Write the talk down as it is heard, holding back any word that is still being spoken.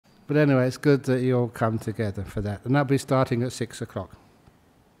But anyway, it's good that you all come together for that. And that'll be starting at 6 o'clock.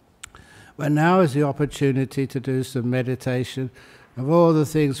 But now is the opportunity to do some meditation. Of all the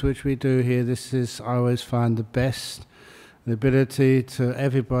things which we do here, this is, I always find, the best. The ability to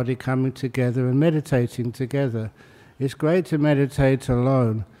everybody coming together and meditating together. It's great to meditate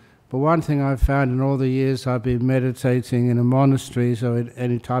alone. But one thing I've found in all the years I've been meditating in a monasteries or in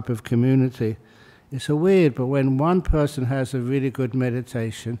any type of community, it's so weird, but when one person has a really good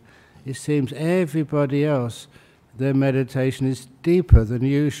meditation, it seems everybody else, their meditation is deeper than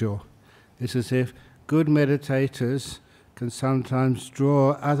usual. It's as if good meditators can sometimes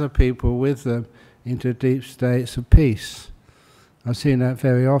draw other people with them into deep states of peace. I've seen that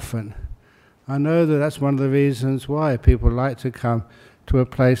very often. I know that that's one of the reasons why people like to come to a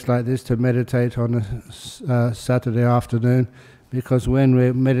place like this to meditate on a Saturday afternoon, because when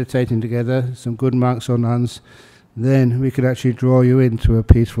we're meditating together, some good monks or nuns, then we can actually draw you into a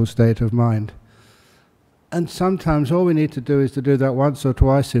peaceful state of mind. And sometimes all we need to do is to do that once or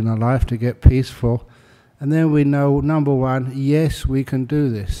twice in our life to get peaceful, and then we know, number one, yes, we can do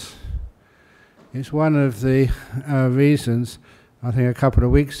this. It's one of the reasons, I think a couple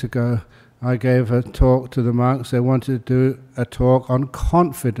of weeks ago, I gave a talk to the monks. They wanted to do a talk on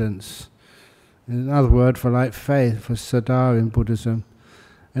confidence. Another word for like faith, for Saddha in Buddhism.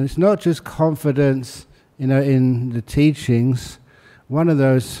 And it's not just confidence, in the teachings. One of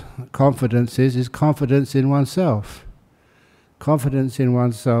those confidences is confidence in oneself. Confidence in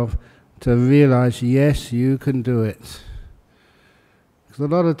oneself to realize, yes, you can do it. Because a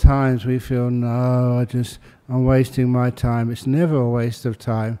lot of times we feel, no, I'm wasting my time. It's never a waste of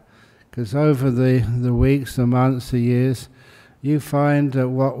time. Because over the weeks, the months, the years, you find that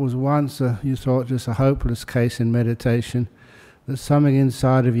what was once you thought just a hopeless case in meditation, that something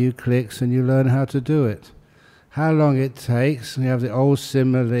inside of you clicks and you learn how to do it. How long it takes, we have the old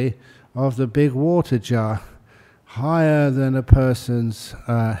simile of the big water jar, higher than a person's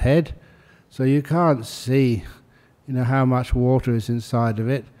head, so you can't see how much water is inside of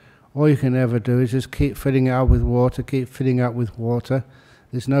it. All you can ever do is just keep filling it up with water, keep filling it up with water.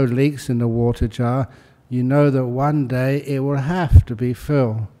 There's no leaks in the water jar. You know that one day it will have to be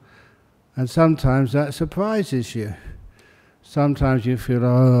filled. And sometimes that surprises you. Sometimes you feel,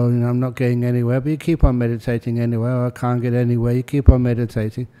 I'm not getting anywhere, but you keep on meditating anyway, or I can't get anywhere, you keep on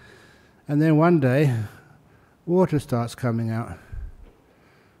meditating. And then one day, water starts coming out.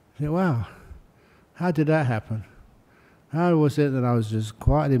 You think, wow, how did that happen? How was it that I was just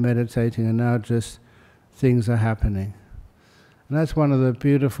quietly meditating and now just things are happening? And that's one of the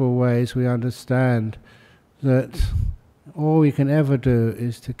beautiful ways we understand that all we can ever do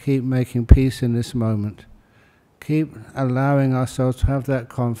is to keep making peace in this moment. Keep allowing ourselves to have that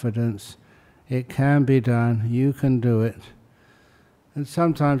confidence. It can be done. You can do it. And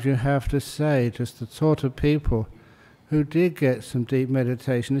sometimes you have to say, just the sort of people who did get some deep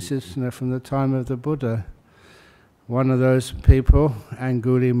meditation. This is from the time of the Buddha. One of those people,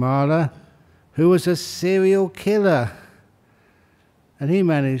 Angulimala, who was a serial killer. And he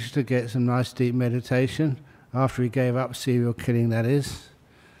managed to get some nice deep meditation after he gave up serial killing, that is.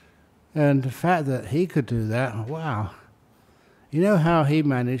 And the fact that he could do that, wow. You know how he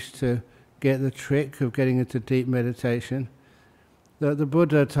managed to get the trick of getting into deep meditation? That the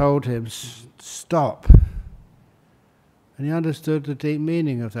Buddha told him, stop. And he understood the deep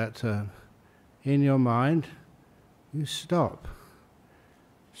meaning of that term. In your mind, you stop.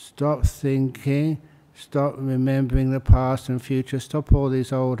 Stop thinking. Stop remembering the past and future. Stop all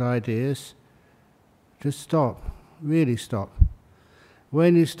these old ideas. Just stop. Really stop.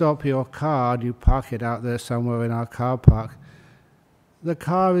 When you stop your car, you park it out there somewhere in our car park, the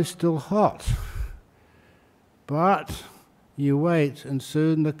car is still hot. But you wait and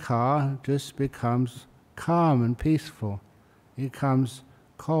soon the car just becomes calm and peaceful. It becomes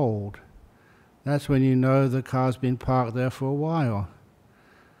cold. That's when you know the car's been parked there for a while.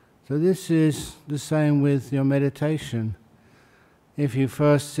 So this is the same with your meditation. If you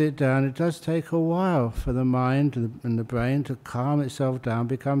first sit down, it does take a while for the mind and the brain to calm itself down,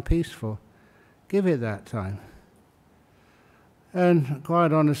 become peaceful. Give it that time. And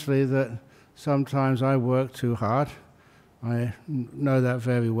quite honestly, that sometimes I work too hard. I know that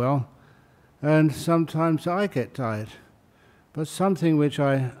very well. And sometimes I get tired. But something which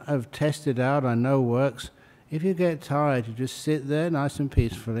I have tested out, I know works. If you get tired, you just sit there nice and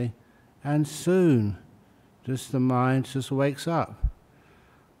peacefully, and soon just the mind just wakes up.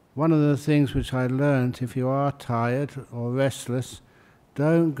 One of the things which I learned, if you are tired or restless,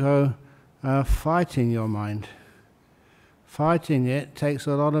 don't go fighting your mind. Fighting it takes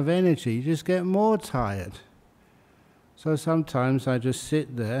a lot of energy. You just get more tired. So sometimes I just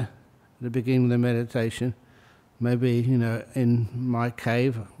sit there the beginning of the meditation. Maybe, in my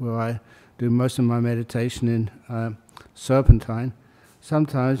cave where I do most of my meditation in Serpentine,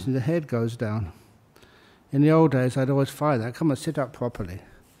 sometimes the head goes down. In the old days, I'd always fight that. Come on, sit up properly.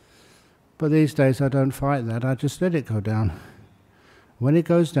 But these days, I don't fight that. I just let it go down. When it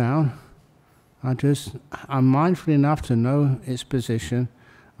goes down, I'm mindful enough to know its position.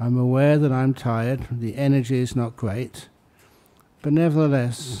 I'm aware that I'm tired. The energy is not great. But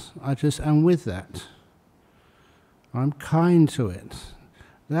nevertheless, I just am with that. I'm kind to it.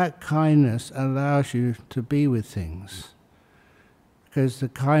 That kindness allows you to be with things. Because the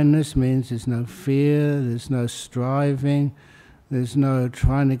kindness means there's no fear, there's no striving, there's no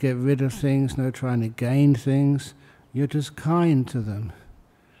trying to get rid of things, no trying to gain things. You're just kind to them.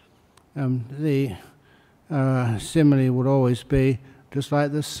 The simile would always be just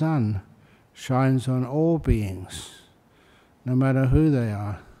like the sun shines on all beings, no matter who they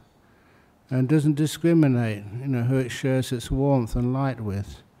are, and doesn't discriminate, who it shares its warmth and light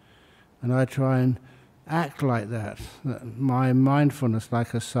with. And I try and act like that my mindfulness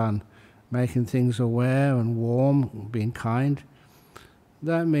like a sun, making things aware and warm, being kind.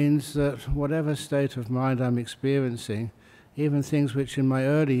 That means that whatever state of mind I'm experiencing, even things which in my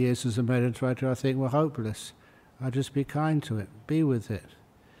early years as a meditator I think were hopeless, I just be kind to it, be with it.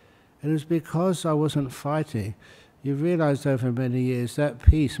 It was because I wasn't fighting. You realized over many years that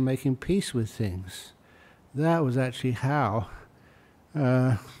peace, making peace with things, that was actually how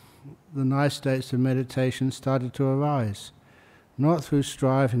the nice states of meditation started to arise. Not through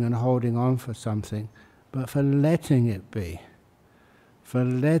striving and holding on for something, but for letting it be. For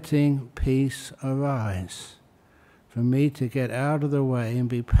letting peace arise. For me to get out of the way and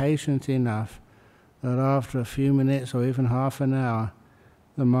be patient enough that after a few minutes or even half an hour,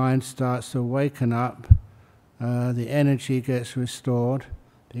 the mind starts to waken up, the energy gets restored,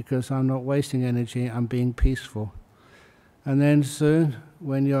 because I'm not wasting energy, I'm being peaceful. And then soon,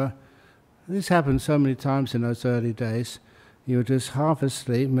 this happened so many times in those early days, you're just half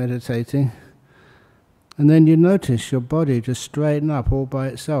asleep, meditating, and then you notice your body just straighten up all by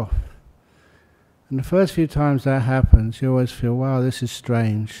itself. And the first few times that happens, you always feel, wow, this is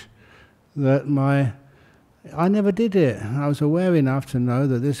strange. I never did it. I was aware enough to know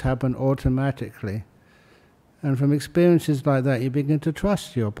that this happened automatically. And from experiences like that, you begin to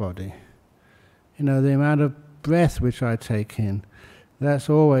trust your body. The amount of breath which I take in, that's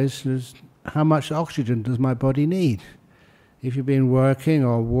always just how much oxygen does my body need? If you've been working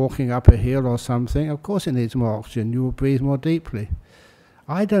or walking up a hill or something, of course it needs more oxygen. You will breathe more deeply.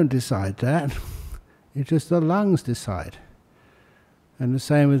 I don't decide that. It's just the lungs decide. And the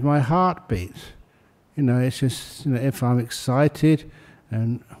same with my heartbeat. It's just, if I'm excited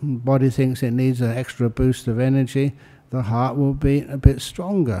and the body thinks it needs an extra boost of energy, the heart will beat a bit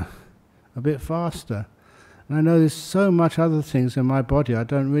stronger, a bit faster. And I know there's so much other things in my body I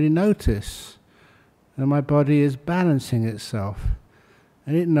don't really notice. And my body is balancing itself.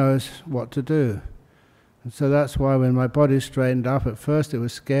 And it knows what to do. And so that's why when my body straightened up, at first it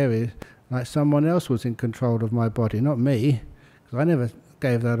was scary, like someone else was in control of my body, not me. Because I never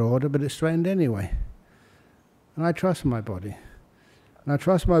gave that order, but it straightened anyway. And I trust my body. And I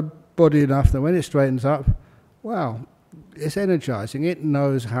trust my body enough that when it straightens up, wow, it's energizing. It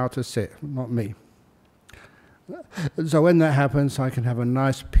knows how to sit, not me. And so when that happens, I can have a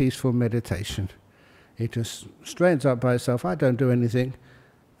nice, peaceful meditation. It just straightens up by itself. I don't do anything.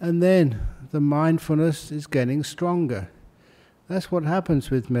 And then the mindfulness is getting stronger. That's what happens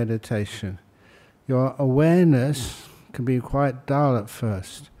with meditation. Your awareness can be quite dull at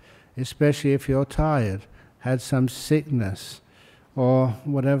first, especially if you're tired, had some sickness, or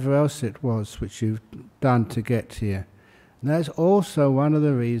whatever else it was which you've done to get here. And that's also one of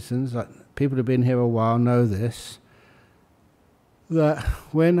the reasons, that people who've been here a while know this, that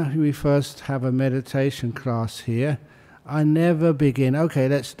when we first have a meditation class here, I never begin, okay,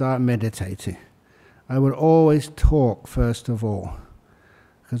 let's start meditating. I would always talk first of all.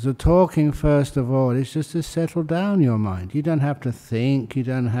 Because the talking first of all is just to settle down your mind. You don't have to think, you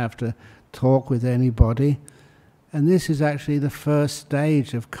don't have to talk with anybody. And this is actually the first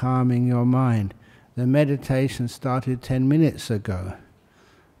stage of calming your mind. The meditation started 10 minutes ago.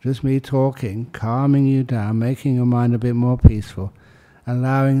 Just me talking, calming you down, making your mind a bit more peaceful,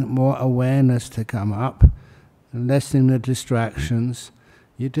 allowing more awareness to come up, and lessening the distractions.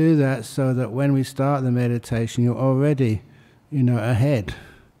 You do that so that when we start the meditation, you're already, ahead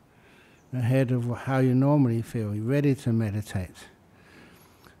of how you normally feel. You're ready to meditate.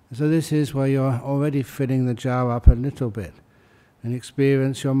 So this is where you're already filling the jar up a little bit, and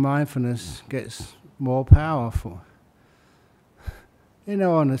experience your mindfulness gets more powerful.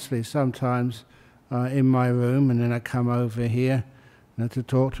 Honestly, sometimes in my room, and then I come over here to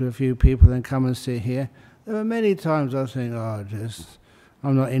talk to a few people, then come and sit here. There are many times I think,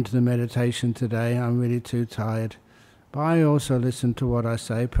 I'm not into the meditation today, I'm really too tired. But I also listen to what I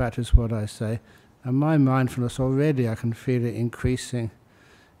say, practice what I say, and my mindfulness already, I can feel it increasing.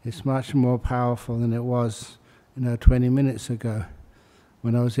 It's much more powerful than it was 20 minutes ago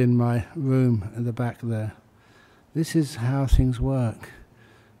when I was in my room at the back there. This is how things work.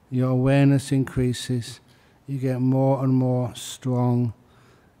 Your awareness increases, you get more and more strong,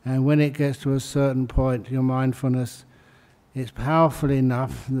 and when it gets to a certain point, your mindfulness is powerful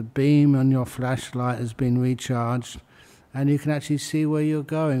enough, the beam on your flashlight has been recharged, and you can actually see where you're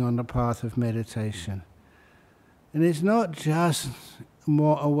going on the path of meditation. And it's not just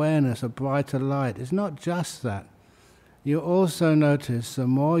more awareness, a brighter light, it's not just that. You also notice the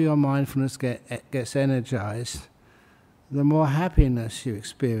more your mindfulness gets energized, the more happiness you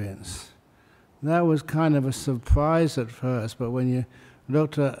experience. That was kind of a surprise at first, but when you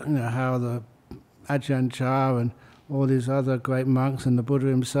looked at how the Ajahn and all these other great monks and the Buddha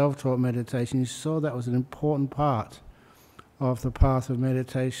himself taught meditation, you saw that was an important part of the path of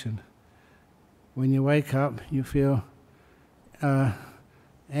meditation. When you wake up, you feel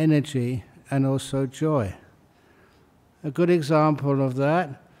energy and also joy. A good example of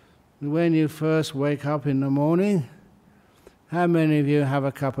that, when you first wake up in the morning, how many of you have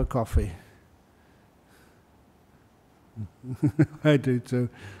a cup of coffee? I do too.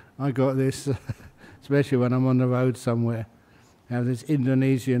 I got this, especially when I'm on the road somewhere. I have this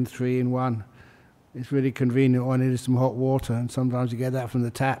Indonesian 3-in-1. It's really convenient when it is some hot water, and sometimes you get that from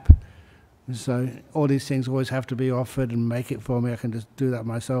the tap. And so all these things always have to be offered and make it for me. I can just do that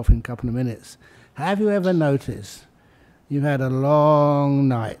myself in a couple of minutes. Have you ever noticed you've had a long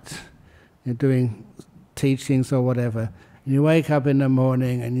night, you're doing teachings or whatever, and you wake up in the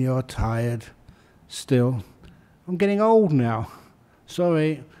morning and you're tired still? I'm getting old now.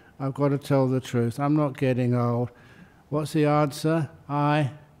 Sorry, I've got to tell the truth. I'm not getting old. What's the answer?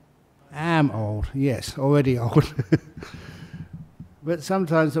 I am old. Yes, already old. But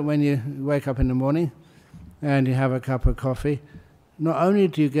sometimes when you wake up in the morning and you have a cup of coffee, not only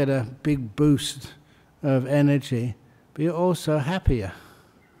do you get a big boost of energy, but you're also happier.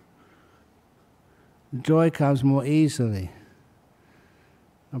 Joy comes more easily.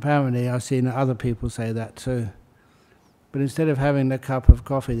 Apparently, I've seen other people say that too. But instead of having a cup of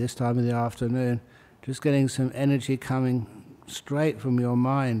coffee this time in the afternoon, just getting some energy coming straight from your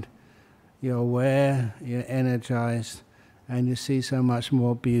mind, you're aware, you're energized, and you see so much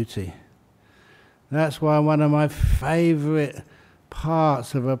more beauty. That's why one of my favorite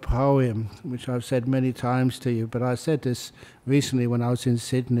parts of a poem, which I've said many times to you, but I said this recently when I was in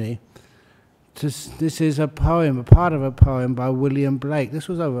Sydney. This is a poem, a part of a poem by William Blake. This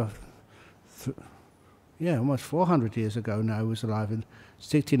was over, almost 400 years ago now. He was alive in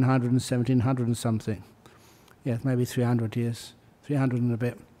 1600 and 1700 and something. Yeah, maybe 300 years, 300 and a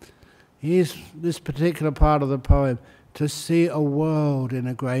bit. Here's this particular part of the poem: to see a world in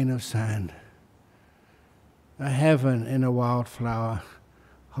a grain of sand, a heaven in a wildflower,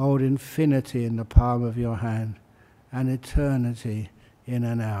 hold infinity in the palm of your hand, and eternity in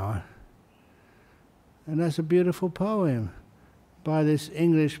an hour. And that's a beautiful poem by this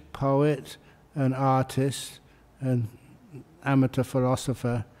English poet and artist and amateur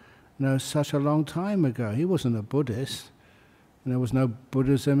philosopher, such a long time ago. He wasn't a Buddhist, and there was no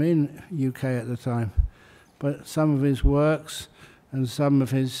Buddhism in UK at the time. But some of his works and some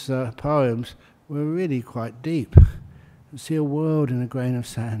of his poems were really quite deep. See a world in a grain of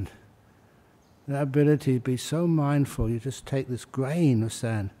sand. That ability to be so mindful, you just take this grain of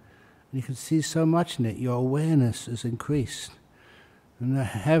sand, and you can see so much in it. Your awareness is increased. And the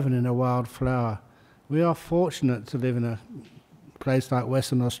heaven in a wildflower. We are fortunate to live in a place like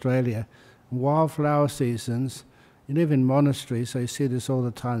Western Australia. Wildflower seasons, you live in monasteries, so you see this all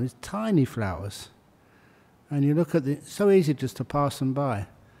the time. These tiny flowers. And you look at it's so easy just to pass them by.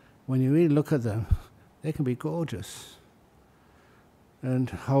 When you really look at them, they can be gorgeous.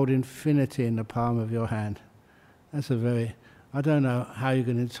 And hold infinity in the palm of your hand. That's I don't know how you're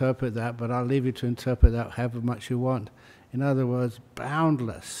going to interpret that, but I'll leave you to interpret that however much you want. In other words,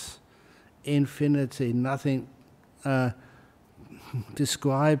 boundless, infinity, nothing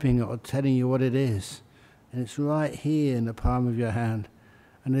describing or telling you what it is. And it's right here in the palm of your hand.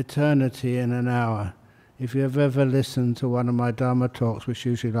 An eternity in an hour. If you've ever listened to one of my Dharma talks, which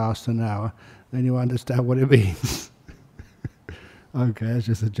usually last an hour, then you understand what it means. Okay, that's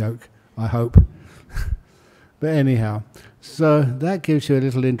just a joke, I hope. But anyhow, so that gives you a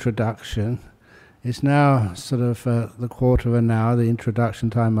little introduction It's now sort of the quarter of an hour, the introduction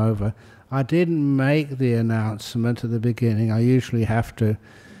time over. I didn't make the announcement at the beginning. I usually have to.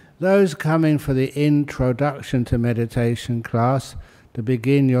 Those coming for the introduction to meditation class, to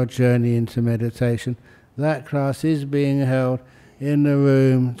begin your journey into meditation, that class is being held in the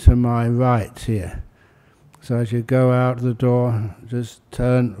room to my right here. So as you go out the door, just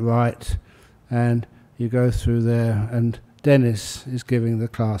turn right and you go through there, and Dennis is giving the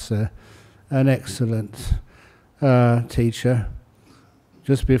class there. An excellent teacher.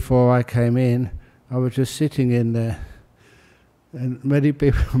 Just before I came in, I was just sitting in there, and many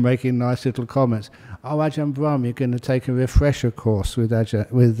people were making nice little comments. Oh, Ajahn Brahm, you're going to take a refresher course with Ajahn,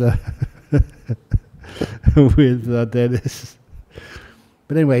 with Dennis.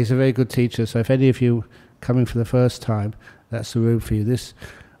 But anyway, he's a very good teacher, so if any of you coming for the first time, that's the room for you.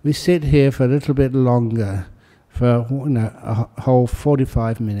 We sit here for a little bit longer, for a whole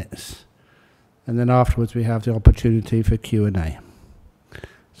 45 minutes. And then afterwards we have the opportunity for Q&A.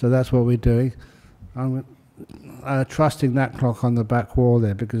 So that's what we're doing. I'm trusting that clock on the back wall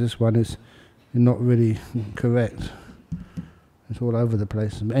there, because this one is not really correct. It's all over the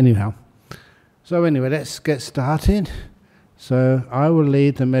place. Anyhow. So anyway, let's get started. So I will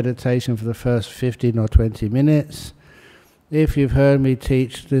lead the meditation for the first 15 or 20 minutes. If you've heard me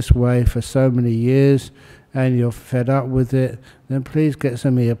teach this way for so many years and you're fed up with it, then please get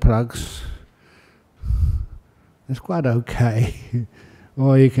some earplugs. It's quite okay.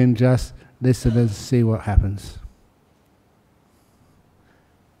 Or you can just listen and see what happens.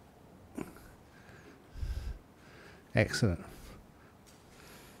 Excellent.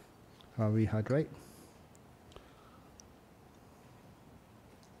 I'll rehydrate.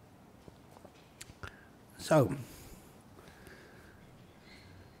 So,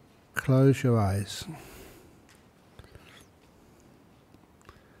 close your eyes.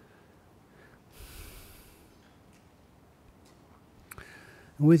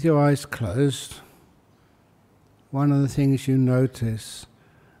 With your eyes closed, one of the things you notice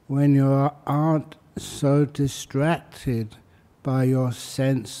when you aren't so distracted by your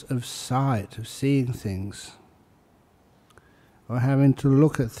sense of sight, of seeing things, or having to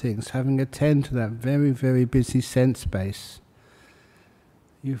look at things, having to attend to that very, very busy sense base,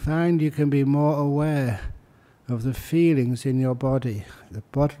 you find you can be more aware of the feelings in your body, the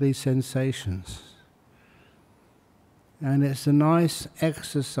bodily sensations. And it's a nice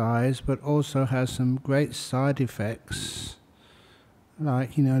exercise, but also has some great side effects.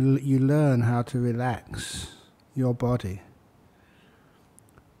 Like, you learn how to relax your body.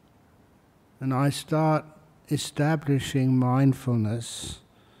 And I start establishing mindfulness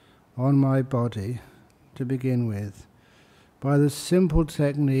on my body to begin with by the simple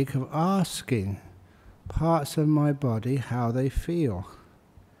technique of asking parts of my body how they feel.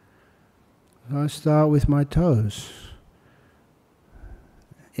 So I start with my toes.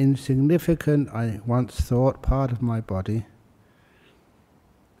 Insignificant, I once thought, part of my body,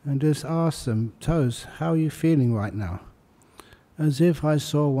 and just ask them, toes, how are you feeling right now? As if I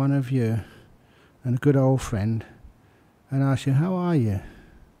saw one of you, and a good old friend, and ask you, how are you?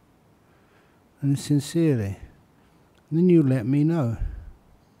 And sincerely. And then you let me know.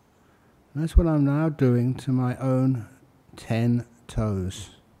 And that's what I'm now doing to my own 10 toes.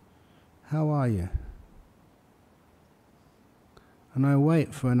 How are you? And I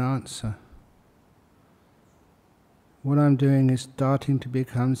wait for an answer. What I'm doing is starting to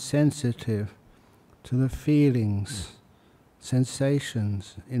become sensitive to the feelings,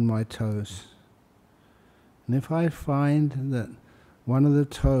 sensations in my toes. And if I find that one of the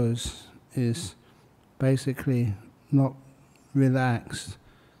toes is basically not relaxed,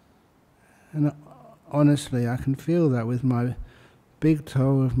 and honestly I can feel that with my big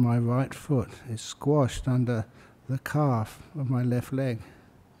toe of my right foot, it's squashed under the calf of my left leg.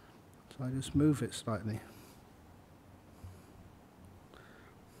 So I just move it slightly.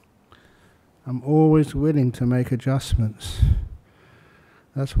 I'm always willing to make adjustments.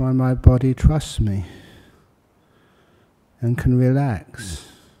 That's why my body trusts me and can relax.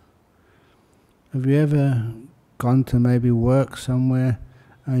 Have you ever gone to maybe work somewhere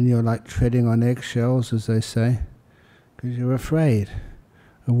and you're like treading on eggshells, as they say, because you're afraid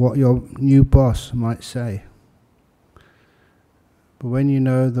of what your new boss might say? But when you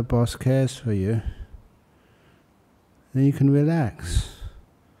know the boss cares for you, then you can relax.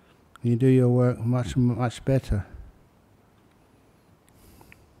 You do your work much, much better.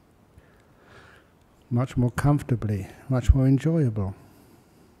 Much more comfortably, much more enjoyable.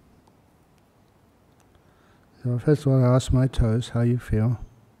 So first of all, I ask my toes how you feel.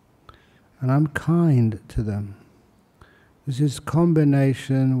 And I'm kind to them. There's this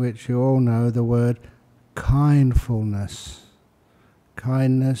combination which you all know, the word kindfulness.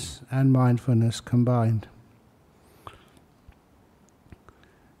 Kindness and mindfulness combined.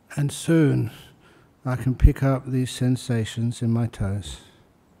 And soon I can pick up these sensations in my toes.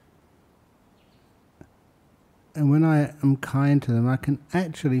 And when I am kind to them, I can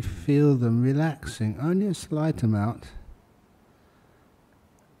actually feel them relaxing, only a slight amount.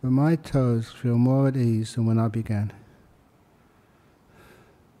 But my toes feel more at ease than when I began.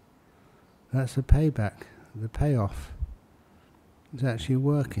 That's the payback, the payoff. It's actually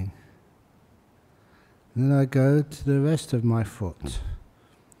working. And then I go to the rest of my foot.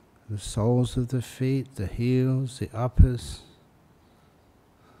 The soles of the feet, the heels, the uppers.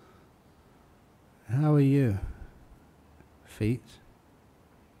 How are you? Feet.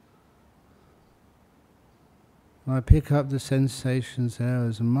 I pick up the sensations there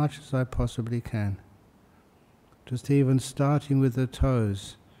as much as I possibly can. Just even starting with the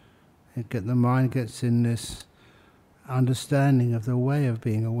toes. The mind gets in this understanding of the way of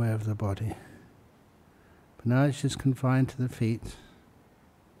being aware of the body. But now it's just confined to the feet.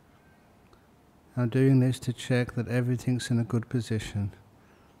 I'm doing this to check that everything's in a good position.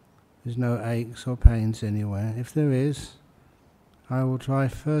 There's no aches or pains anywhere. If there is, I will try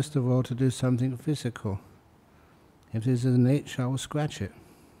first of all to do something physical. If there's an itch, I will scratch it.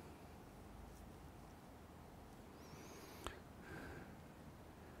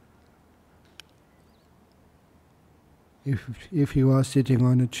 If you are sitting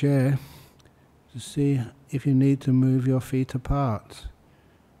on a chair, to see if you need to move your feet apart,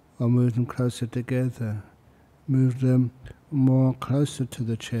 or move them closer together, move them more closer to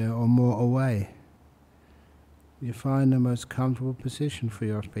the chair or more away. You find the most comfortable position for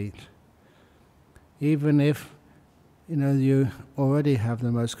your feet. Even if you already have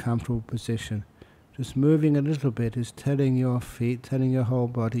the most comfortable position, just moving a little bit is telling your feet, telling your whole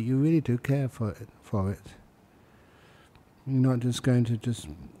body, you really do care for it. You're not just going to just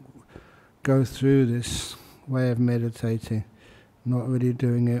go through this way of meditating, not really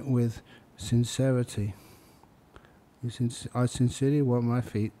doing it with sincerity. I sincerely want my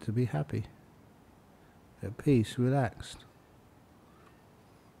feet to be happy, at peace, relaxed.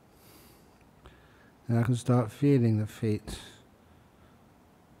 And I can start feeling the feet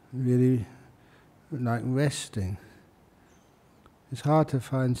really like resting. It's hard to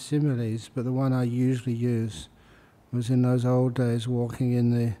find similes, but the one I usually use was in those old days walking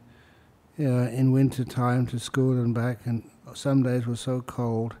in winter time to school and back, and some days were so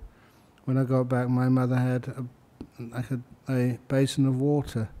cold. When I got back, my mother had a basin of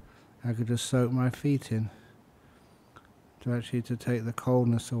water I could just soak my feet in to take the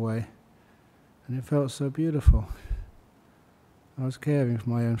coldness away. And it felt so beautiful. I was caring for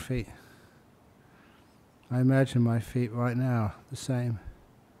my own feet. I imagine my feet right now the same.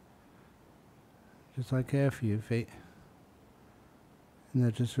 Just I care for you, feet. And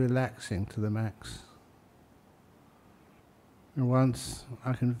they're just relaxing to the max. And once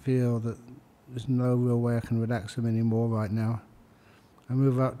I can feel that there's no real way I can relax them anymore right now, I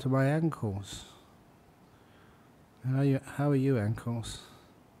move up to my ankles. How are you, ankles?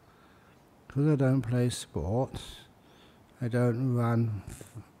 Because I don't play sport, I don't run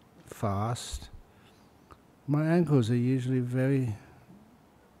fast, my ankles are usually very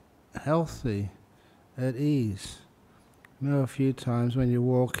healthy, at ease. A few times when you're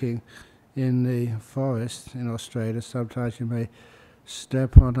walking in the forest in Australia, sometimes you may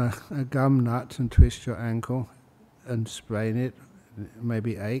step on a gum nut and twist your ankle and sprain it,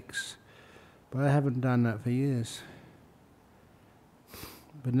 maybe aches, but I haven't done that for years.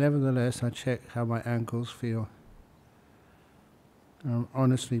 But nevertheless, I check how my ankles feel. I'm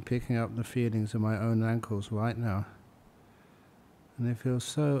honestly picking up the feelings of my own ankles right now. And they feel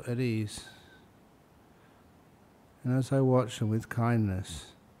so at ease. And as I watch them with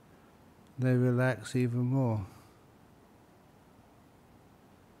kindness, they relax even more.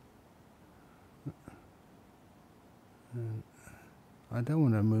 And I don't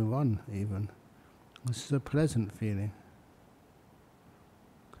want to move on even. This is a pleasant feeling.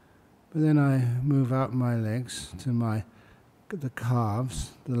 But then I move up my legs to the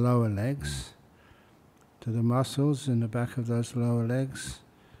calves, the lower legs, to the muscles in the back of those lower legs,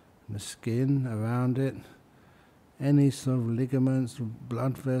 and the skin around it, any sort of ligaments,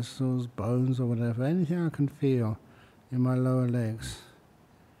 blood vessels, bones or whatever, anything I can feel in my lower legs.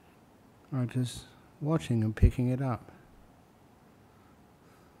 I'm just watching and picking it up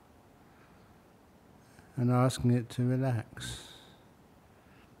and asking it to relax.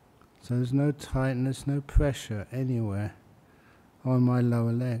 So there's no tightness, no pressure anywhere on my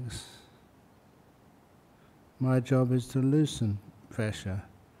lower legs. My job is to loosen pressure,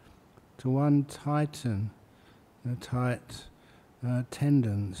 to untighten the tight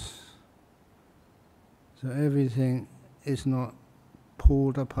tendons, so everything is not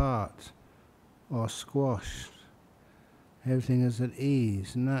pulled apart or squashed. Everything is at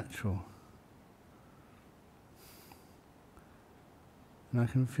ease, natural. And I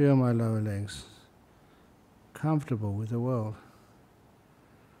can feel my lower legs comfortable with the world.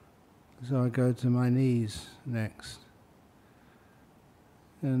 So I go to my knees next.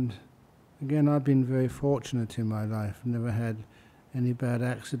 And again, I've been very fortunate in my life. Never had any bad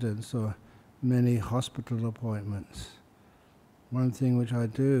accidents or many hospital appointments. One thing which I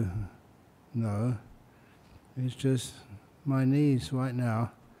do know is just my knees right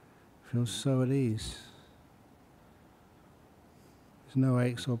now feel so at ease. There's no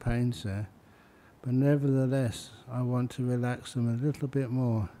aches or pains there. But nevertheless, I want to relax them a little bit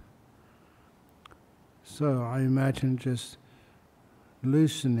more. So I imagine just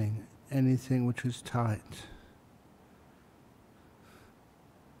loosening anything which is tight.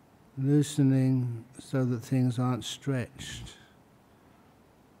 Loosening so that things aren't stretched.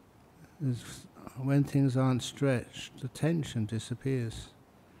 When things aren't stretched, the tension disappears.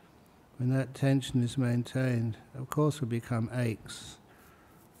 When that tension is maintained, of course will become aches.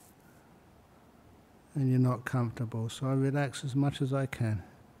 And you're not comfortable. So I relax as much as I can.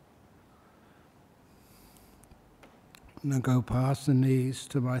 And I go past the knees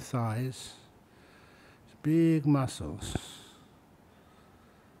to my thighs. It's big muscles.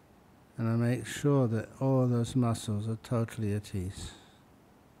 And I make sure that all those muscles are totally at ease.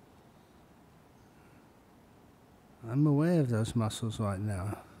 I'm aware of those muscles right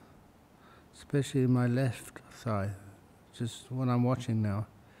now, especially in my left thigh, just what I'm watching now.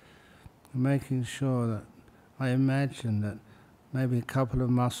 I'm making sure that I imagine that maybe a couple of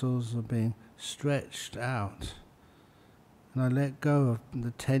muscles are being stretched out, and I let go of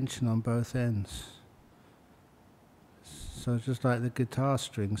the tension on both ends. So just like the guitar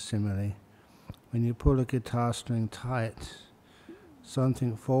string simile, when you pull a guitar string tight,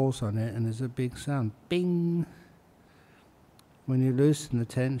 something falls on it and there's a big sound, bing! When you loosen the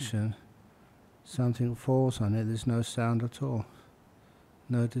tension, something falls on it, there's no sound at all,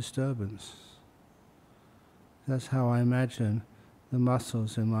 no disturbance. That's how I imagine the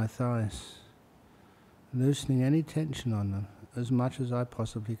muscles in my thighs, loosening any tension on them as much as I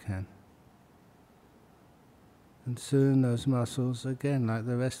possibly can. And soon those muscles, again like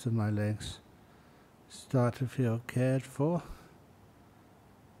the rest of my legs, start to feel cared for,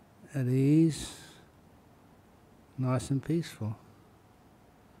 at ease, nice and peaceful.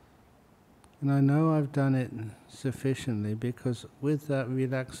 And I know I've done it sufficiently because with that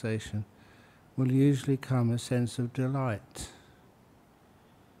relaxation will usually come a sense of delight.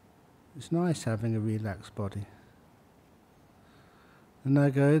 It's nice having a relaxed body. And I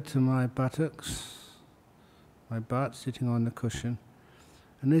go to my buttocks, my butt sitting on the cushion.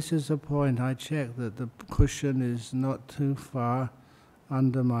 And this is the point I check that the cushion is not too far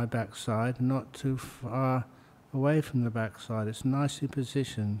under my backside, not too far away from the backside. It's nicely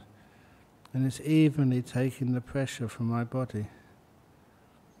positioned and it's evenly taking the pressure from my body.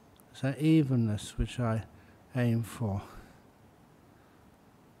 It's that evenness which I aim for.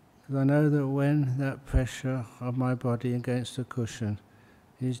 Because I know that when that pressure of my body against the cushion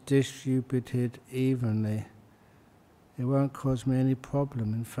is distributed evenly, it won't cause me any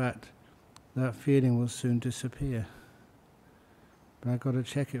problem. In fact, that feeling will soon disappear. But I've got to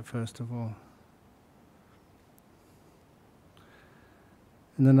check it first of all.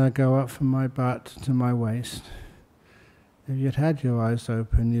 And then I go up from my butt to my waist. If you'd had your eyes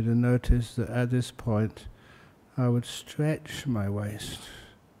open, you'd have noticed that at this point I would stretch my waist.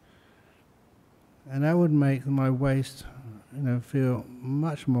 And that would make my waist, feel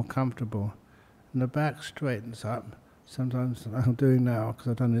much more comfortable. And the back straightens up. Sometimes I'm doing now,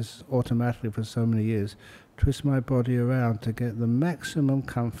 because I've done this automatically for so many years, twist my body around to get the maximum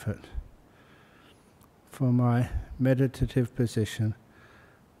comfort for my meditative position.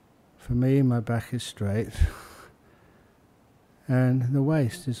 For me, my back is straight, and the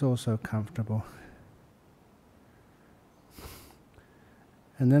waist is also comfortable.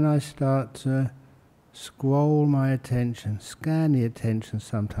 And then I start to scroll my attention, scan the attention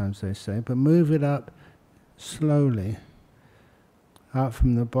sometimes they say, but move it up slowly, up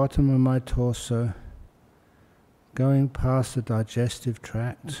from the bottom of my torso, going past the digestive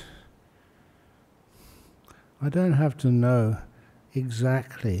tract. I don't have to know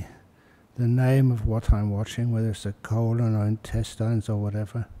exactly the name of what I'm watching, whether it's a colon or intestines or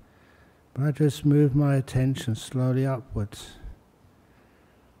whatever, but I just move my attention slowly upwards.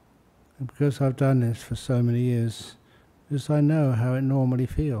 And because I've done this for so many years, because I know how it normally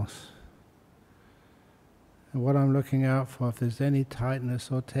feels. And what I'm looking out for, if there's any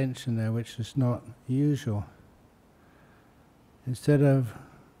tightness or tension there which is not usual, instead of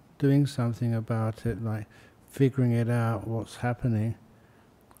doing something about it, like figuring it out, what's happening,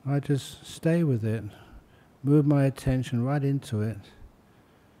 I just stay with it, move my attention right into it,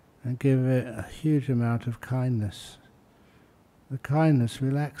 and give it a huge amount of kindness. The kindness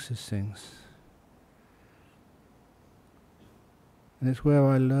relaxes things. And it's where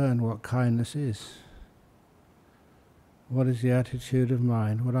I learn what kindness is. What is the attitude of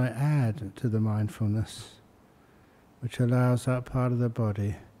mind? What I add to the mindfulness, which allows that part of the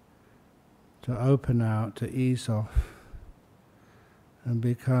body to open out, to ease off, and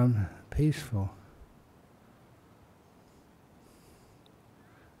become peaceful.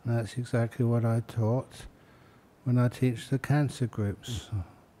 And that's exactly what I taught when I teach the cancer groups,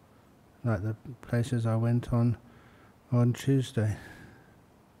 like the places I went on Tuesday,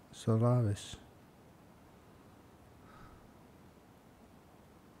 Solaris.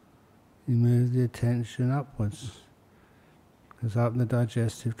 You move the attention upwards, goes up the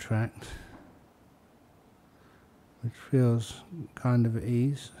digestive tract, which feels kind of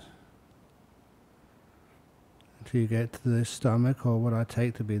ease, until you get to the stomach, or what I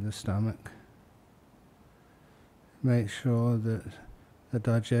take to be the stomach. Make sure that the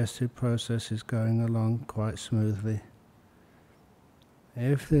digestive process is going along quite smoothly.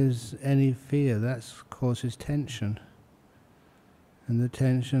 If there's any fear, that causes tension. And the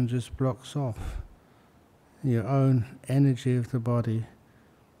tension just blocks off your own energy of the body,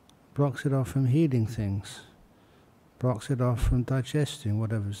 blocks it off from healing things, blocks it off from digesting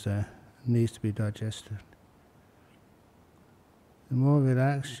whatever's there, needs to be digested. The more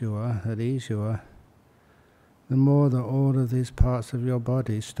relaxed you are, at ease you are, the more that all of these parts of your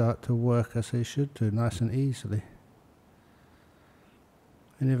body start to work as they should do, nice and easily.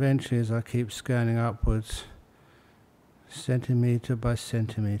 And eventually, as I keep scanning upwards, centimetre by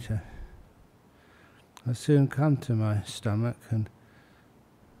centimetre, I soon come to my stomach and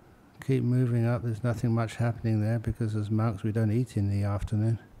keep moving up. There's nothing much happening there because as monks we don't eat in the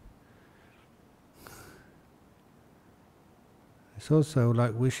afternoon. It's also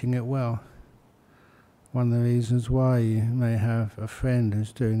like wishing it well. One of the reasons why you may have a friend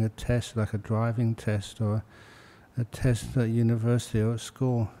who's doing a test, like a driving test or a test at university or at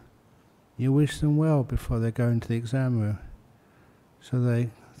school. You wish them well before they go into the exam room. So they,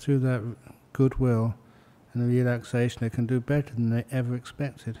 through that goodwill and the relaxation, they can do better than they ever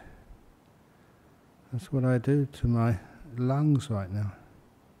expected. That's what I do to my lungs right now.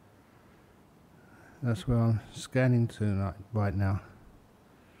 That's where I'm scanning to right now.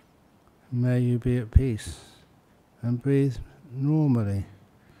 May you be at peace and breathe normally,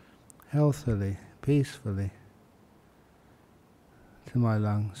 healthily, peacefully to my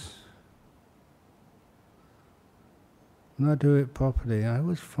lungs. When I do it properly, I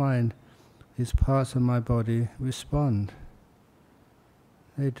always find these parts of my body respond.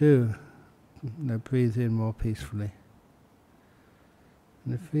 They do. They breathe in more peacefully.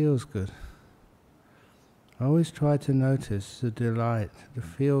 And it feels good. I always try to notice the delight, the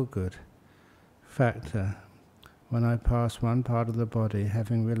feel-good factor when I pass one part of the body,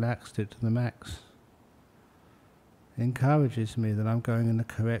 having relaxed it to the max. It encourages me that I'm going in the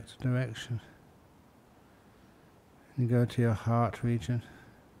correct direction. You go to your heart region,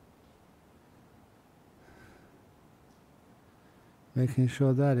 making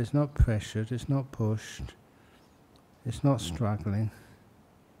sure that it's not pressured, it's not pushed, it's not struggling,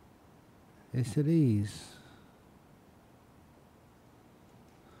 it's at ease.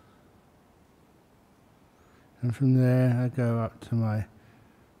 And from there I go up to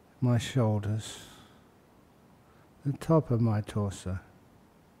my shoulders, the top of my torso.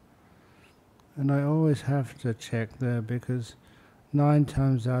 And I always have to check there because 9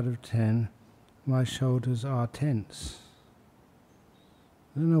 times out of 10 my shoulders are tense.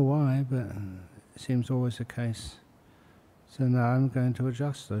 I don't know why, but it seems always the case. So now I'm going to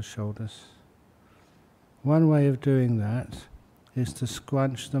adjust those shoulders. One way of doing that is to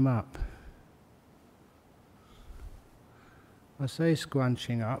scrunch them up. I say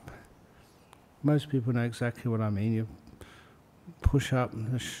scrunching up. Most people know exactly what I mean. You push up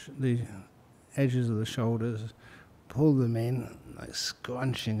the edges of the shoulders, pull them in, like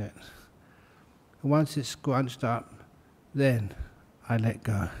scrunching it. And once it's scrunched up, then I let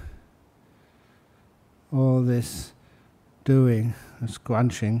go. All this doing and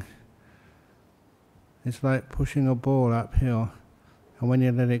scrunching, it's like pushing a ball uphill, and when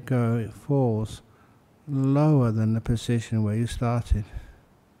you let it go, it falls lower than the position where you started.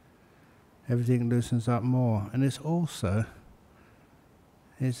 everything loosens up more. And it's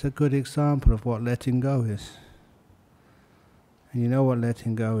a good example of what letting go is. And you know what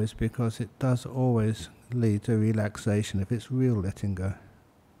letting go is because it does always lead to relaxation if it's real letting go.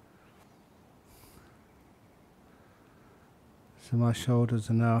 So my shoulders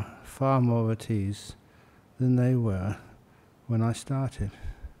are now far more at ease than they were when I started.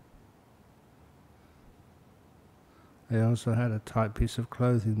 I also had a tight piece of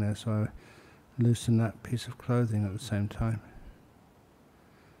clothing there, so I loosened that piece of clothing at the same time.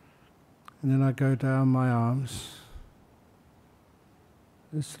 And then I go down my arms,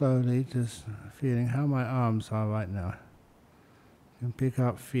 just slowly, just feeling how my arms are right now. You can pick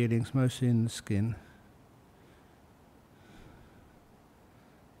up feelings mostly in the skin,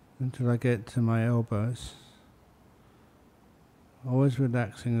 until I get to my elbows, always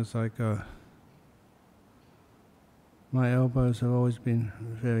relaxing as I go. My elbows have always been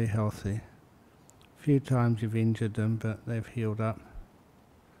very healthy. A few times you've injured them, but they've healed up.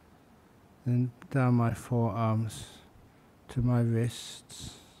 Then down my forearms to my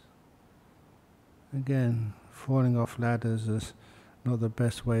wrists. Again, falling off ladders is not the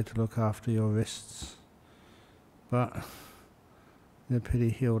best way to look after your wrists, but they're pretty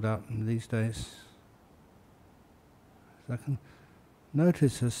healed up these days. So I can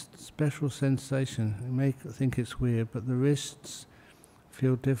notice a special sensation. You may think it's weird, but the wrists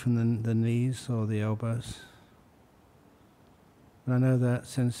feel different than the knees or the elbows. But I know that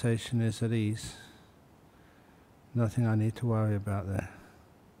sensation is at ease. Nothing I need to worry about there.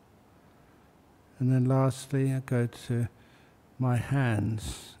 And then lastly, I go to my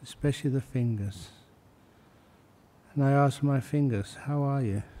hands, especially the fingers. And I ask my fingers, how are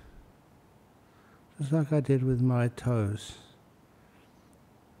you? Just like I did with my toes.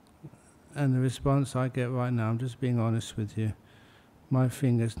 And the response I get right now, I'm just being honest with you, my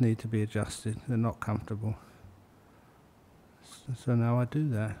fingers need to be adjusted. They're not comfortable. So now I do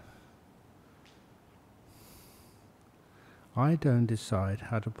that. I don't decide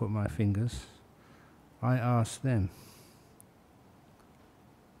how to put my fingers. I ask them.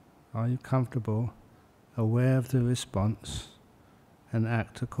 Are you comfortable, aware of the response, and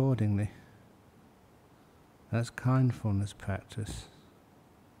act accordingly? That's kindfulness practice.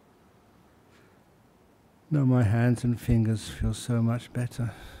 Now my hands and fingers feel so much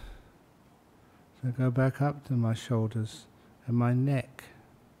better. So I go back up to my shoulders and my neck.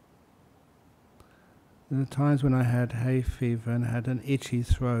 There are times when I had hay fever and had an itchy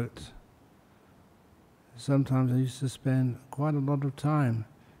throat. Sometimes I used to spend quite a lot of time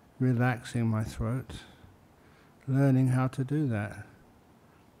relaxing my throat, learning how to do that.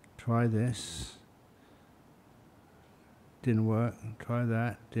 Try this, didn't work, try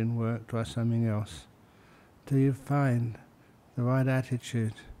that, didn't work, try something else. Till you find the right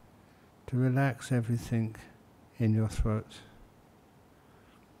attitude to relax everything in your throat.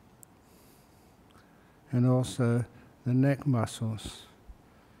 And also the neck muscles.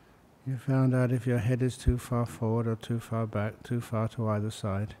 You found out if your head is too far forward or too far back, too far to either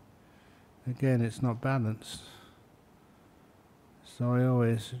side. Again, it's not balanced. So I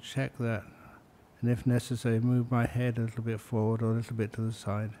always check that, and if necessary, move my head a little bit forward or a little bit to the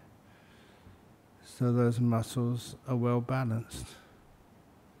side, so those muscles are well balanced.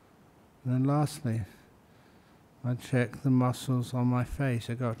 And then lastly, I check the muscles on my face.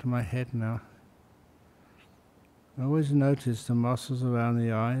 I go up to my head now. I always notice the muscles around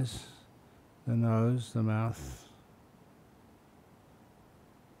the eyes, the nose, the mouth.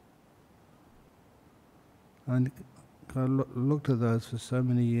 I looked at those for so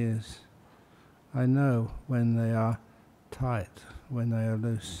many years. I know when they are tight, when they are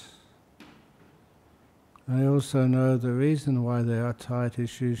loose. I also know the reason why they are tight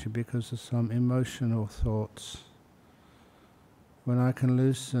is usually because of some emotional thoughts. When I can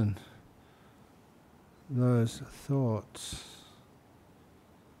loosen those thoughts,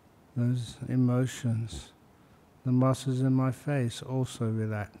 those emotions, the muscles in my face also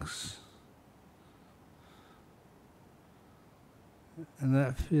relax. And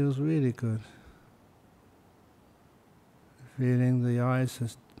that feels really good. Feeling the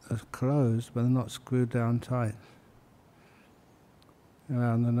eyes are closed but they're not screwed down tight.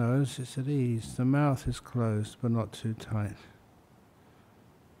 Around the nose it's at ease. The mouth is closed but not too tight.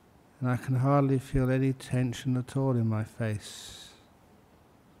 And I can hardly feel any tension at all in my face.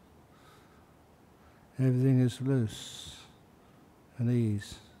 Everything is loose and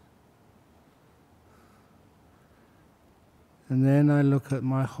ease. And then I look at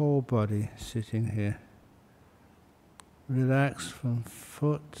my whole body sitting here. Relax from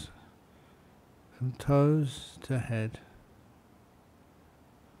foot, from toes to head.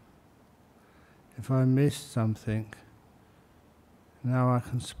 If I missed something, now I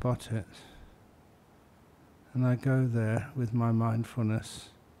can spot it. And I go there with my mindfulness,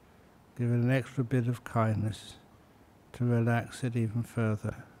 give it an extra bit of kindness to relax it even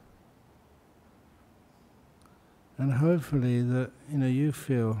further. And hopefully that you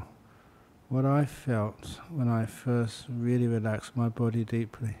feel what I felt when I first really relaxed my body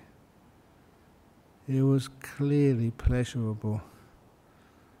deeply. It was clearly pleasurable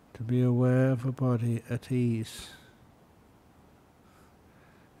to be aware of a body at ease.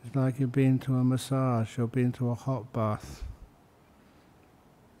 It's like you've been to a massage or been to a hot bath,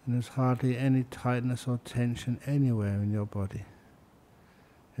 and there's hardly any tightness or tension anywhere in your body.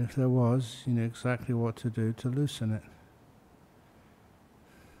 If there was, you know exactly what to do to loosen it.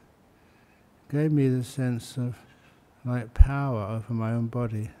 It gave me the sense of like power over my own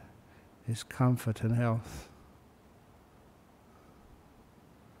body, its comfort and health.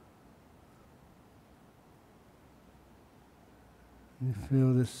 You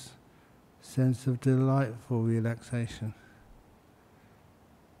feel this sense of delightful relaxation.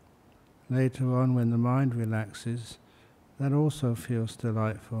 Later on, when the mind relaxes, that also feels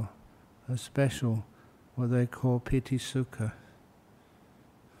delightful, a special, what they call piti sukha,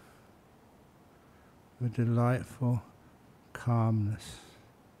 a delightful calmness.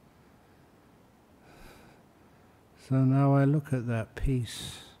 So now I look at that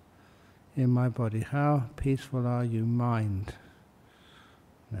peace in my body. How peaceful are you, mind?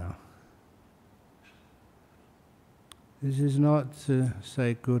 Now, this is not to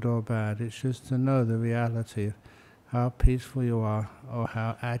say good or bad, it's just to know the reality of how peaceful you are or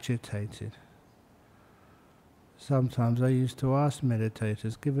how agitated. Sometimes I used to ask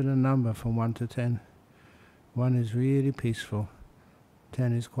meditators, give it a number from 1 to 10. 1 is really peaceful,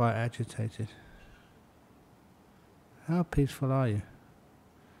 10 is quite agitated. How peaceful are you?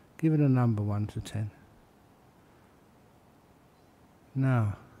 Give it a number 1 to 10.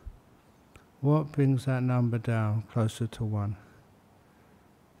 Now, what brings that number down closer to 1?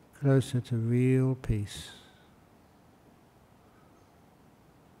 Closer to real peace.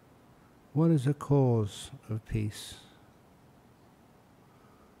 What is the cause of peace?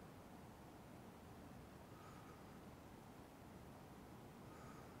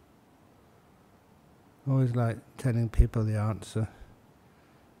 I always like telling people the answer.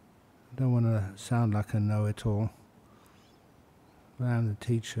 I don't want to sound like a know-it-all. But I'm the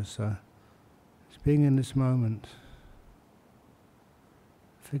teacher, so it's being in this moment.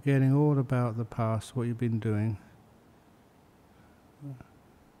 Forgetting all about the past, what you've been doing.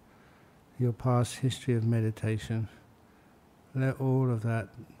 Your past history of meditation. Let all of that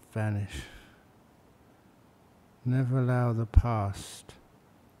vanish. Never allow the past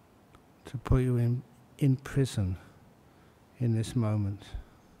to put you in prison in this moment.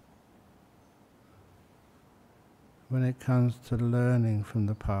 When it comes to learning from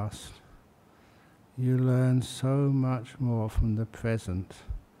the past, you learn so much more from the present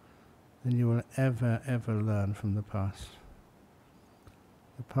than you will ever learn from the past.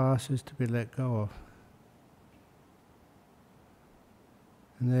 The past is to be let go of.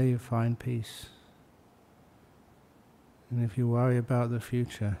 And there you find peace. And if you worry about the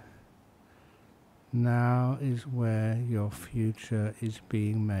future, now is where your future is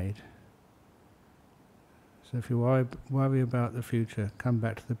being made. So if you worry about the future, come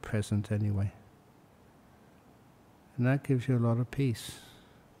back to the present anyway. And that gives you a lot of peace.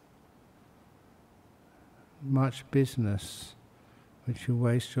 Much business which you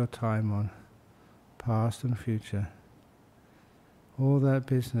waste your time on, past and future, all that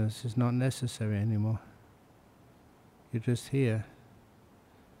business is not necessary anymore. You're just here.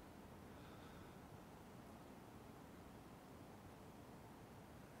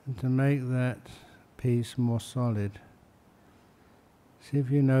 And to make that peace more solid, see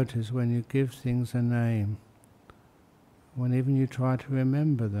if you notice when you give things a name, when even you try to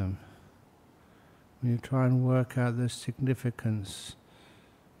remember them, when you try and work out the significance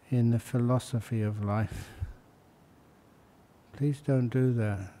in the philosophy of life. Please don't do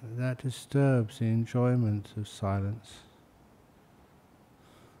that. That disturbs the enjoyment of silence.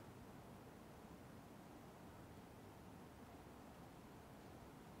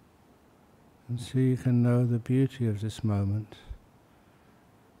 And so you can know the beauty of this moment,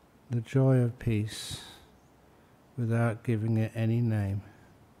 the joy of peace, without giving it any name.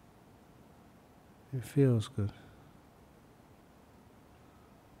 It feels good.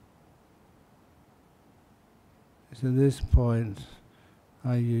 So at this point,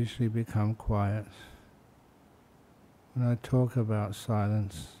 I usually become quiet. When I talk about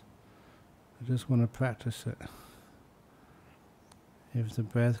silence, I just want to practice it. If the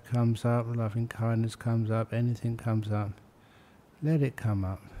breath comes up, loving kindness comes up, anything comes up, let it come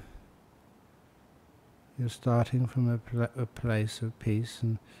up. You're starting from a place of peace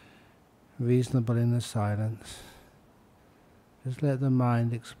and reasonable in the silence. Just let the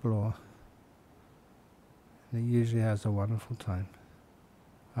mind explore. And it usually has a wonderful time.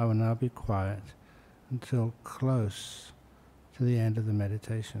 I will now be quiet until close to the end of the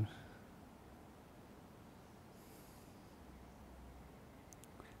meditation.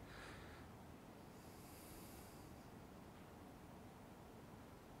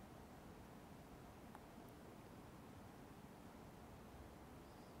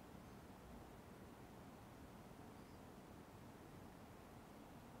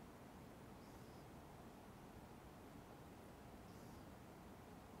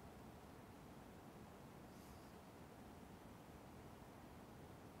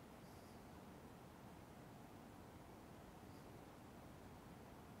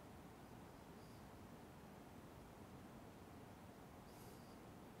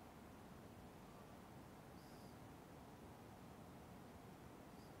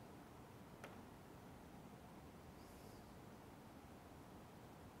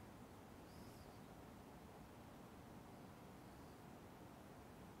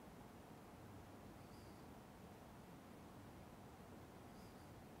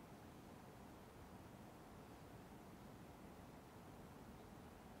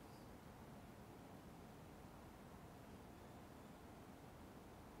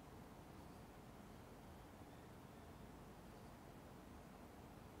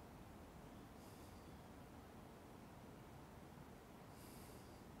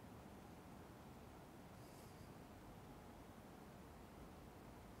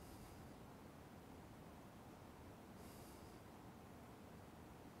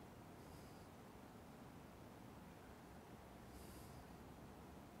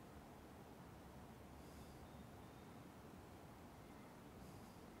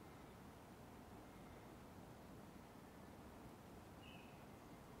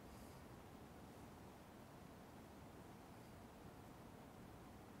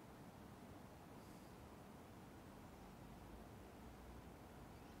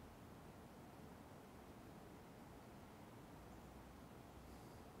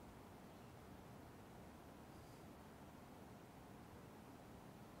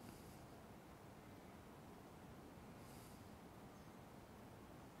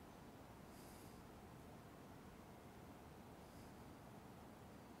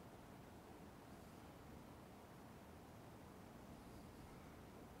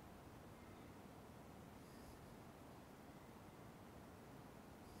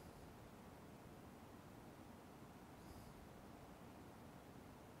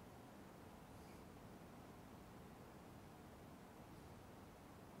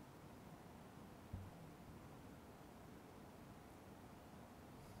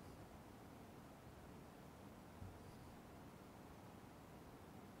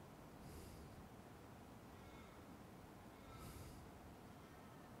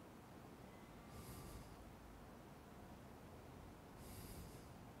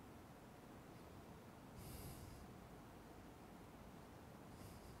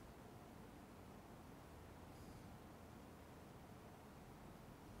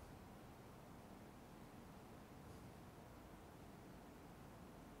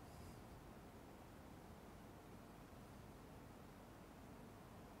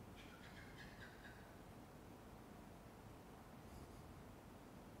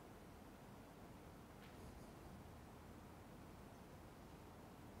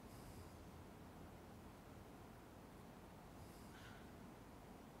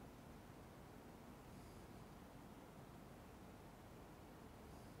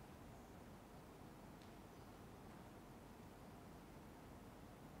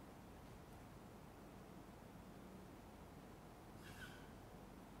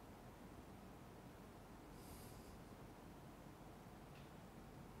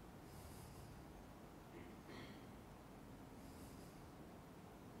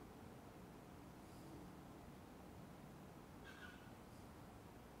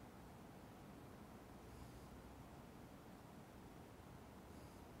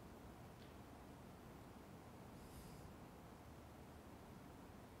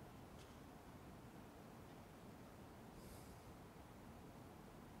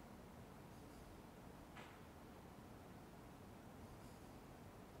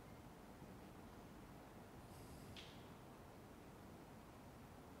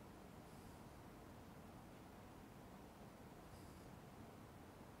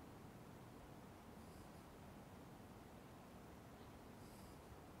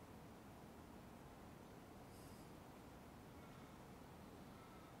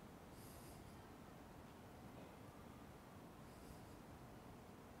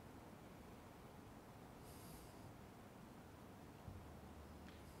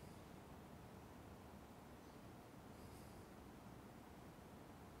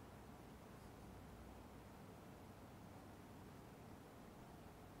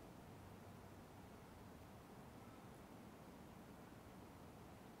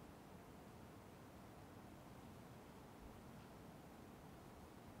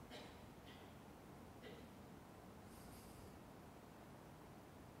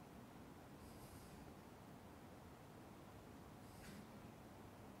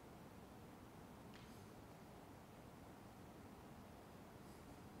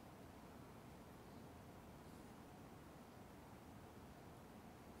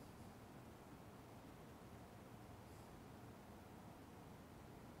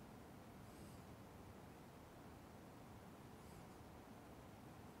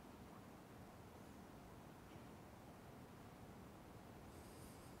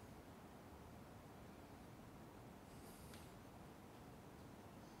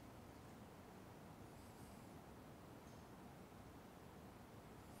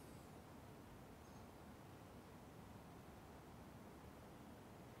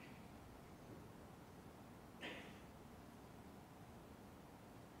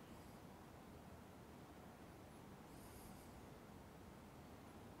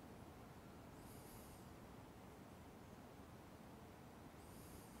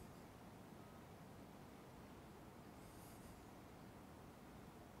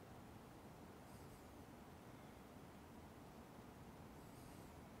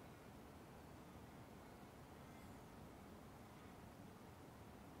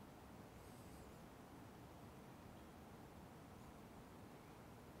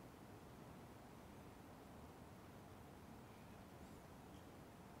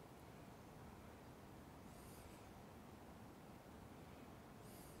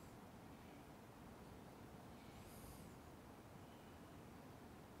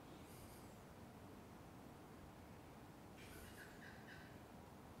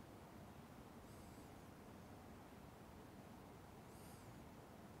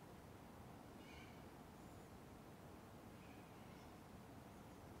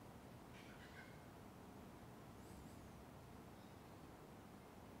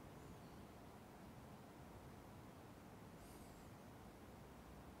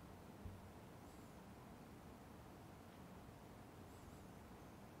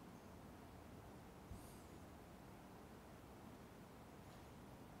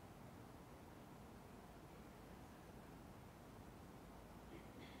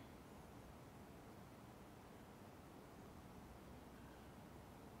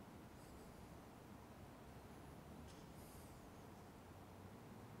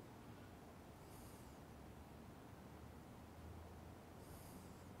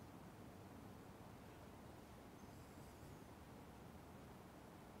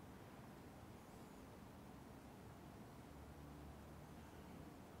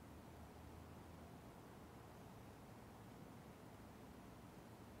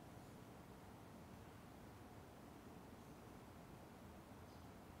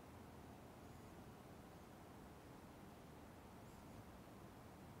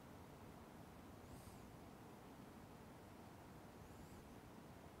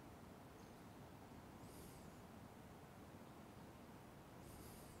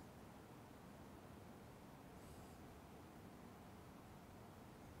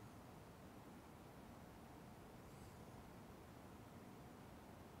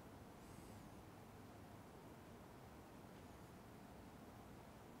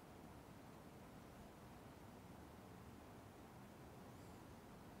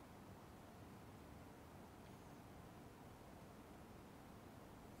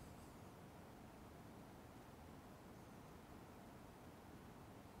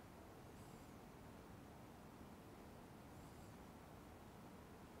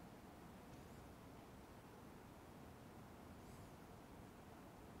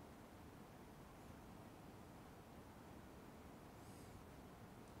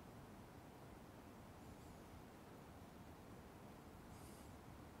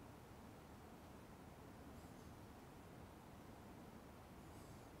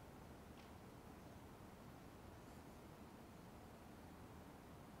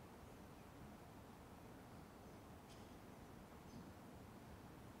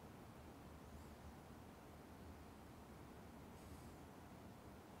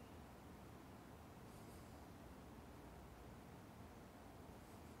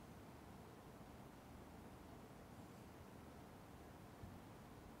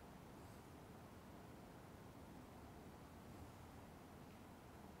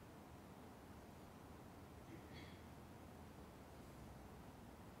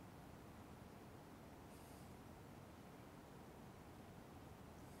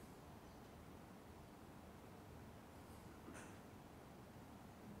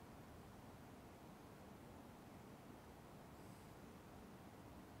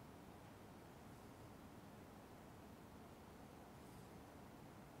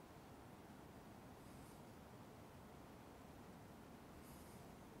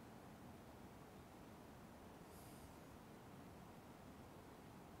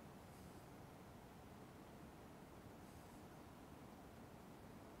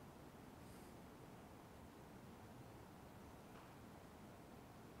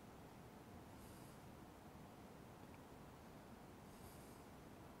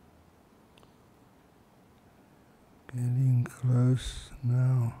 close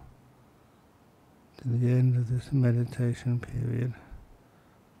now to the end of this meditation period.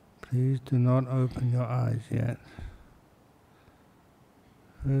 Please do not open your eyes yet.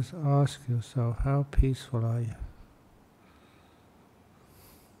 First ask yourself, how peaceful are you?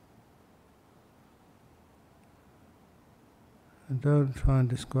 And don't try and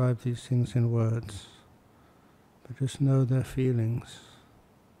describe these things in words, but just know their feelings.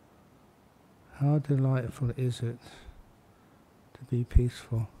 How delightful is it to be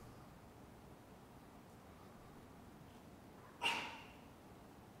peaceful?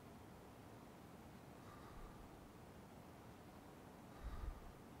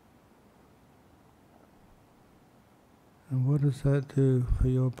 And what does that do for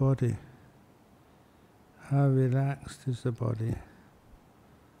your body? How relaxed is the body?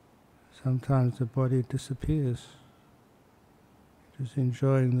 Sometimes the body disappears, just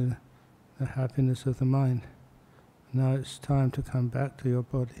enjoying the happiness of the mind. Now it's time to come back to your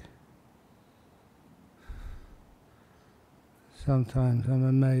body. Sometimes I'm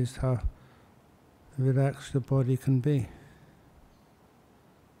amazed how relaxed the body can be.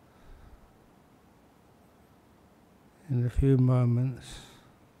 In a few moments,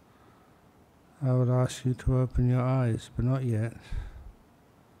 I will ask you to open your eyes, but not yet.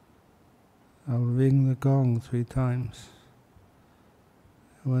 I will ring the gong 3 times.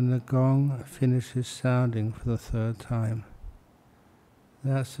 When the gong finishes sounding for the 3rd time,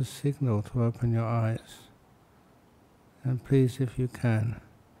 that's the signal to open your eyes. And please, if you can,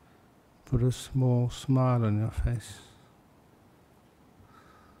 put a small smile on your face.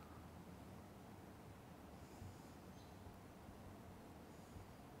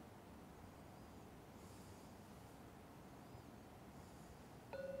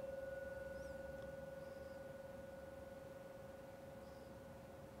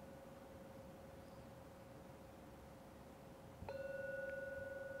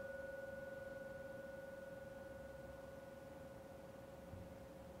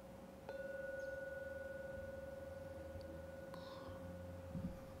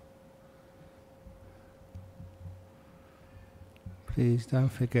 Please don't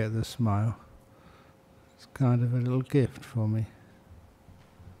forget the smile. It's kind of a little gift for me.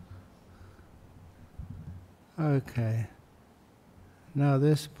 Okay. Now at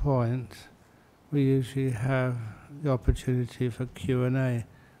this point, we usually have the opportunity for Q&A.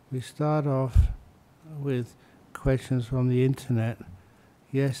 We start off with questions from the internet.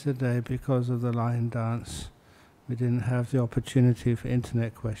 Yesterday, because of the line dance, we didn't have the opportunity for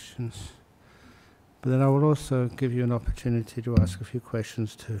internet questions. But then I will also give you an opportunity to ask a few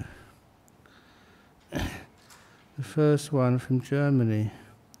questions too. The first one from Germany.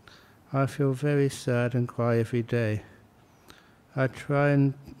 I feel very sad and cry every day. I try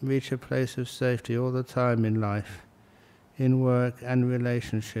and reach a place of safety all the time in life, in work and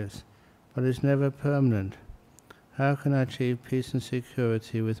relationships, but it's never permanent. How can I achieve peace and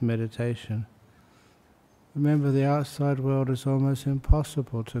security with meditation? Remember, the outside world is almost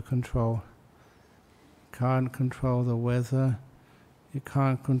impossible to control. Can't control the weather, you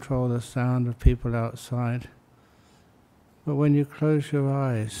can't control the sound of people outside. But when you close your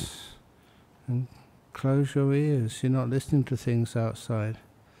eyes and close your ears, you're not listening to things outside.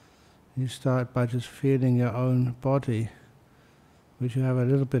 You start by just feeling your own body, which you have a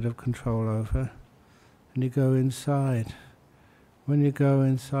little bit of control over, and you go inside. When you go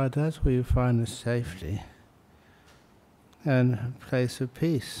inside, that's where you find the safety and a place of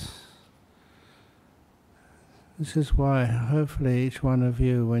peace. This is why, hopefully, each one of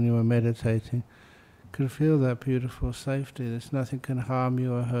you, when you are meditating, can feel that beautiful safety. There's nothing can harm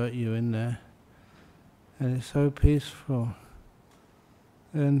you or hurt you in there. And it's so peaceful.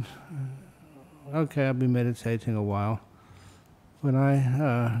 And, okay, I'll be meditating a while. When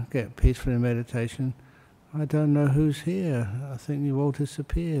I get peaceful in meditation, I don't know who's here. I think you've all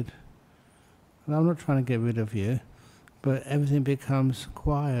disappeared. And I'm not trying to get rid of you, but everything becomes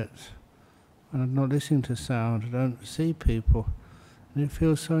quiet. And I'm not listening to sound, I don't see people. And it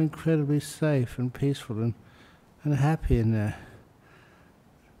feels so incredibly safe and peaceful and happy in there.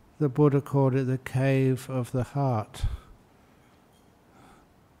 The Buddha called it the cave of the heart.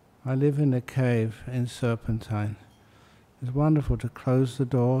 I live in a cave in Serpentine. It's wonderful to close the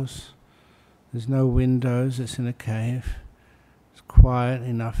doors. There's no windows, it's in a cave. It's quiet,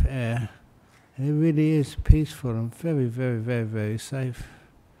 enough air. And it really is peaceful and very, very, very, very safe.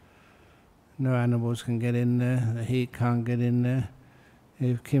 No animals can get in there, the heat can't get in there.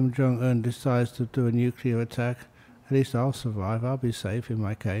 If Kim Jong-un decides to do a nuclear attack, at least I'll survive, I'll be safe in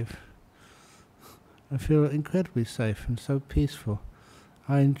my cave. I feel incredibly safe and so peaceful.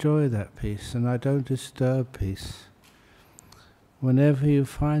 I enjoy that peace and I don't disturb peace. whenever you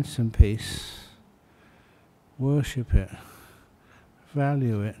find some peace, worship it,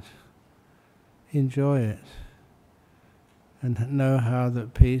 value it, enjoy it, and know how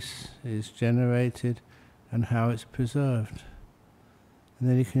that peace is generated and how it's preserved. And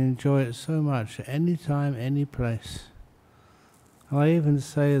then you can enjoy it so much at any time, any place. I even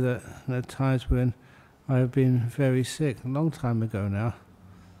say that at times when I have been very sick, a long time ago now,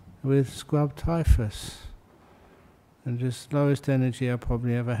 with scrub typhus, and just lowest energy I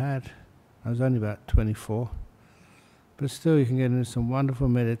probably ever had. I was only about 24. But still you can get into some wonderful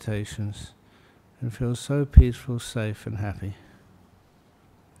meditations and feel so peaceful, safe and happy.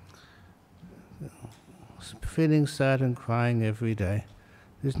 Feeling sad and crying every day.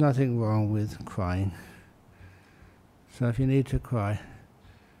 There's nothing wrong with crying. So if you need to cry,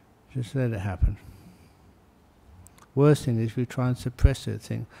 just let it happen. Worst thing is if you try and suppress it,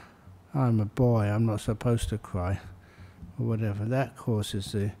 think, I'm a boy, I'm not supposed to cry, or whatever. That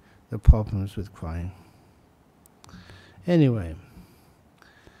causes the problems with crying. Anyway,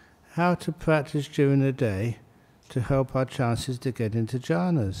 how to practice during the day to help our chances to get into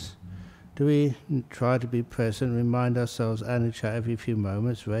jhanas. Do we try to be present, remind ourselves anicca every few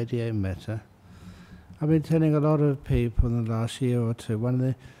moments, radiate metta? I've been telling a lot of people in the last year or two, one of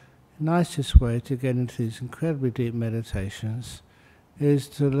the nicest ways to get into these incredibly deep meditations is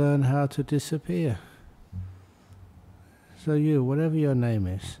to learn how to disappear. So you, whatever your name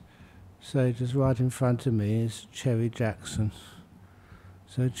is, say just right in front of me is Cherry Jackson.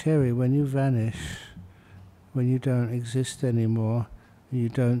 So Cherry, when you vanish, when you don't exist anymore, you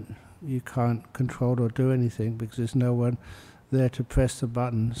can't control or do anything because there's no one there to press the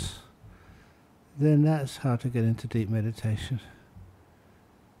buttons, then that's how to get into deep meditation.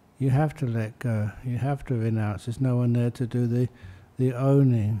 You have to let go, you have to renounce, there's no one there to do the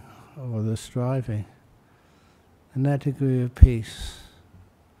owning or the striving. And that degree of peace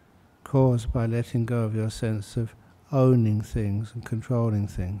caused by letting go of your sense of owning things and controlling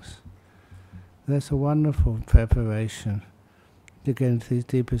things. That's a wonderful preparation to get into these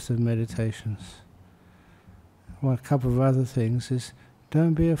deepest of meditations. Well, a couple of other things is,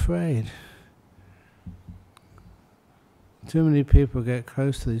 don't be afraid. Too many people get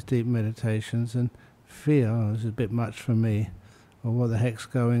close to these deep meditations and feel, oh, this is a bit much for me, or what the heck's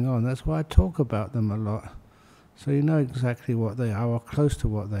going on. That's why I talk about them a lot. So you know exactly what they are, or close to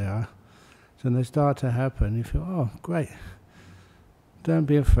what they are. So when they start to happen, you feel, oh, great. Don't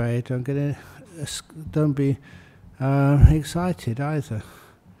be afraid, don't be excited either.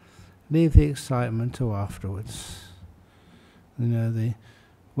 Leave the excitement till afterwards. You know,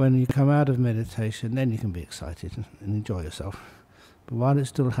 when you come out of meditation, then you can be excited and enjoy yourself. But while it's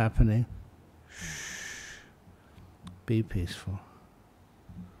still happening, be peaceful.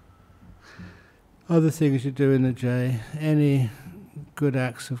 Other things you do in the day, any good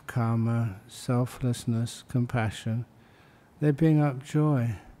acts of karma, selflessness, compassion, they bring up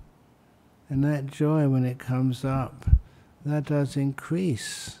joy. And that joy, when it comes up, that does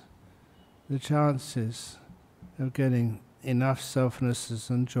increase the chances of getting enough selflessness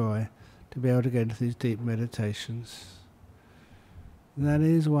and joy to be able to get into these deep meditations. That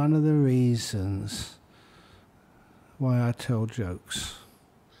is one of the reasons why I tell jokes.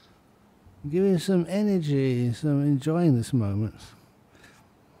 Give you some energy, some enjoying this moment.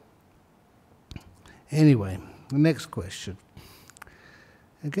 Anyway, the next question.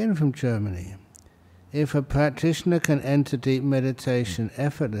 Again from Germany. If a practitioner can enter deep meditation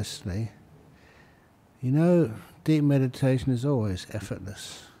effortlessly, you know, deep meditation is always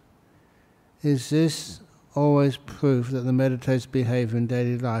effortless. Is this always proof that the meditator's behavior in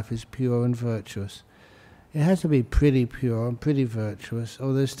daily life is pure and virtuous? It has to be pretty pure and pretty virtuous,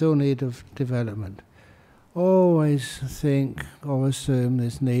 or there's still need of development. Always think or assume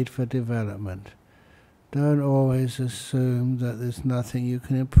there's need for development. Don't always assume that there's nothing you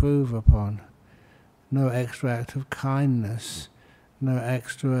can improve upon. No extra act of kindness, no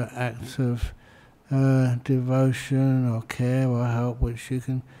extra act of devotion or care or help which you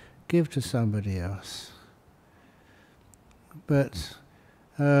can give to somebody else. But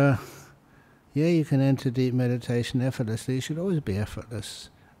yeah, you can enter deep meditation effortlessly. It should always be effortless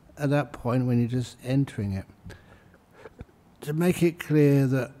at that point when you're just entering it. To make it clear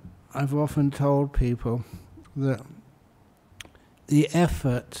that I've often told people that the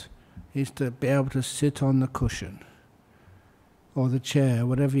effort is to be able to sit on the cushion or the chair,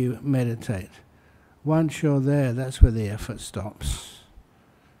 whatever you meditate. Once you're there, that's where the effort stops.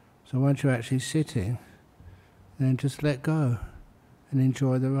 So once you're actually sitting, then just let go and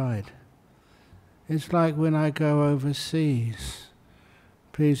enjoy the ride. It's like when I go overseas.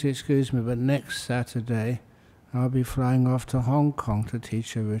 Please excuse me, but next Saturday I'll be flying off to Hong Kong to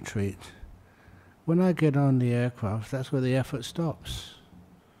teach a retreat. When I get on the aircraft, that's where the effort stops.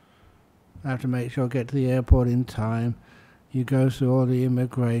 I have to make sure I get to the airport in time. You go through all the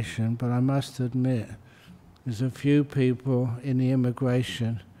immigration, but I must admit, there's a few people in the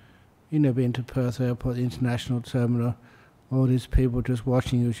immigration, been to Perth Airport, the international terminal, all these people just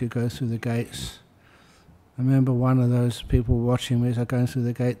watching you as you go through the gates. I remember one of those people watching me as I go through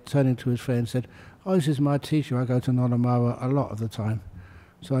the gate, turning to his friend and said, "Oh, this is my teacher. I go to Nonamara a lot of the time."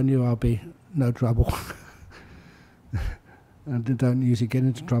 So I knew I'll be no trouble. And they don't usually get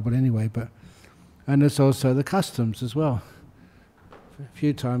into trouble anyway, and there's also the customs as well. A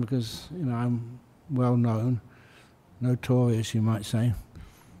few times, because I'm well known, notorious you might say.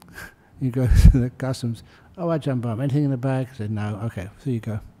 You go to the customs, "Oh, Ajahn Brahm, anything in the bag?" I said, "No." "Okay, so you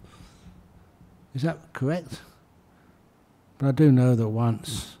go." Is that correct? But I do know that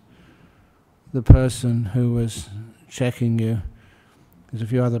once the person who was checking you, there's a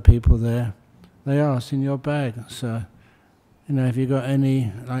few other people there, they asked, "In your bag, sir, have you got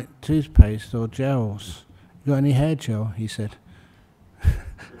any toothpaste or gels? You got any hair gel?" he said.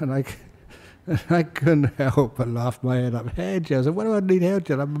 And I couldn't help but laugh my head up. "Hair gel?" I said, "What do I need hair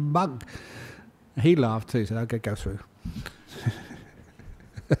gel? I'm a monk." He laughed too, said, "Okay, go through."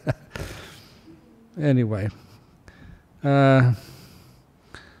 Anyway. So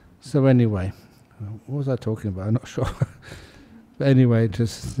anyway, what was I talking about? I'm not sure. But anyway,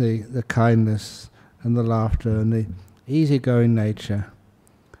 just the kindness and the laughter and the easygoing nature,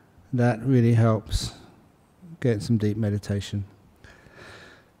 that really helps get some deep meditation.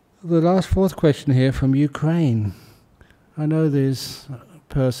 The last fourth question here from Ukraine. I know this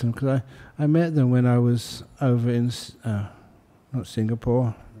person because I met them when I was over in, not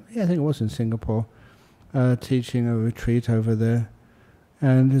Singapore, I think it was in Singapore, teaching a retreat over there.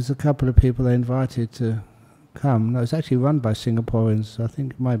 And there's a couple of people they invited to come. No, it's actually run by Singaporeans. I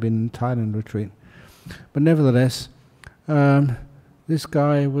think it might have been a Thailand retreat. But nevertheless, this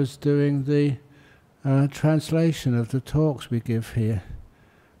guy was doing the translation of the talks we give here,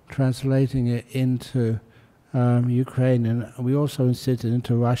 translating it into Ukrainian. We also insisted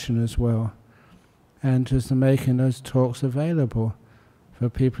into Russian as well, and just making those talks available for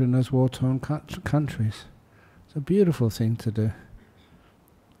people in those war-torn countries. It's a beautiful thing to do.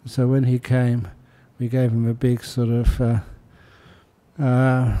 So when he came, we gave him a big sort of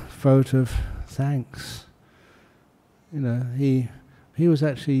vote of thanks. He was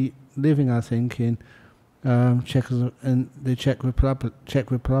actually living, I think, in the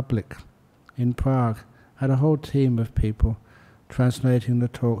Czech Republic, in Prague. Had a whole team of people translating the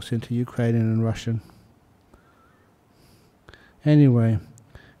talks into Ukrainian and Russian. Anyway,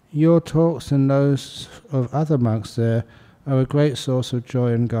 your talks and those of other monks there are a great source of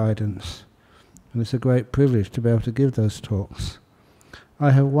joy and guidance, and it's a great privilege to be able to give those talks. I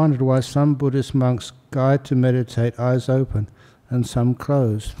have wondered why some Buddhist monks guide to meditate eyes open and some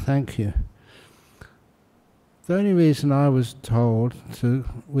closed. Thank you. The only reason I was told to,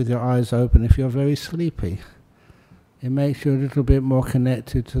 with your eyes open, if you're very sleepy, it makes you a little bit more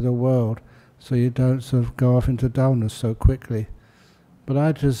connected to the world, so you don't sort of go off into dullness so quickly. But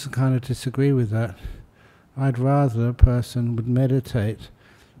I just kind of disagree with that. I'd rather a person would meditate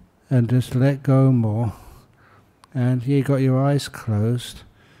and just let go more. And you got your eyes closed.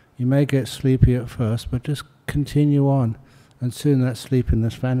 You may get sleepy at first, but just continue on, and soon that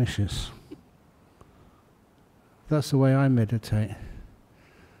sleepiness vanishes. That's the way I meditate.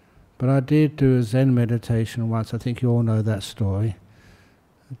 But I did do a Zen meditation once. I think you all know that story.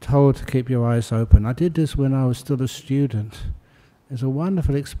 I'm told to keep your eyes open. I did this when I was still a student. It was a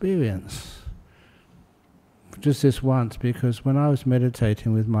wonderful experience. Just this once, because when I was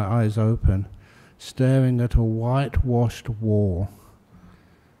meditating with my eyes open, staring at a whitewashed wall,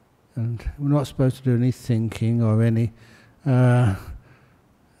 and we're not supposed to do any thinking or any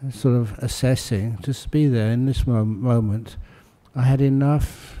sort of assessing, just be there in this moment. I had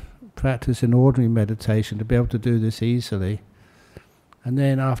enough practice in ordinary meditation to be able to do this easily, and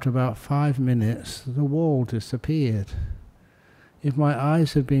then after about 5 minutes the wall disappeared. If my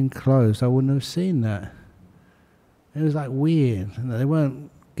eyes had been closed I wouldn't have seen that. It was like weird. They weren't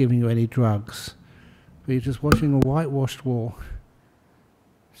giving you any drugs, but you're just watching a whitewashed wall,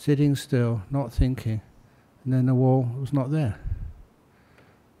 sitting still, not thinking, and then the wall was not there.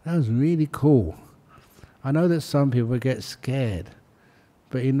 That was really cool. I know that some people get scared,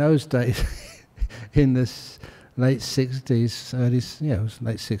 but in those days, in the late 60s, it was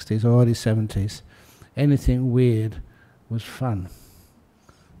late 60s or early 70s, anything weird was fun.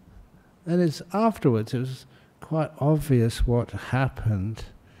 And afterwards, it was quite obvious what happened.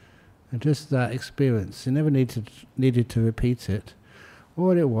 And just that experience, you never needed to repeat it.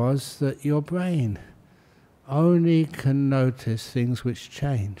 All it was that your brain only can notice things which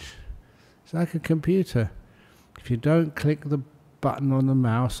change. It's like a computer. If you don't click the button on the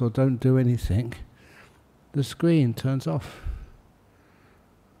mouse or don't do anything, the screen turns off.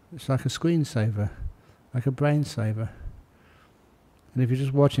 It's like a screensaver, like a brain saver. And if you're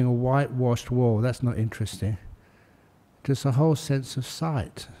just watching a whitewashed wall, that's not interesting. Just the whole sense of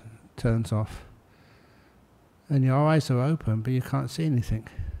sight turns off. And your eyes are open, but you can't see anything.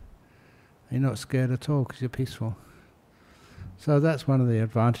 You're not scared at all because you're peaceful. So that's one of the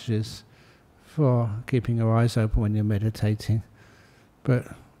advantages for keeping your eyes open when you're meditating. But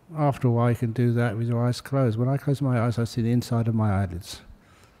after a while you can do that with your eyes closed. When I close my eyes, I see the inside of my eyelids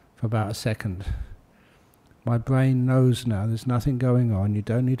for about a second. My brain knows now there's nothing going on. You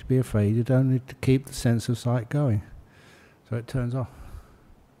don't need to be afraid. You don't need to keep the sense of sight going. So it turns off.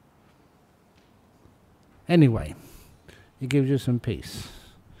 Anyway, it gives you some peace.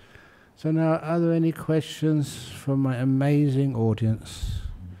 So now, are there any questions from my amazing audience?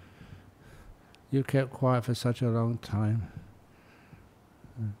 You kept quiet for such a long time.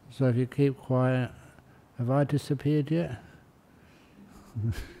 So if you keep quiet, have I disappeared yet?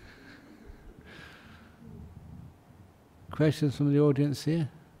 Questions from the audience here?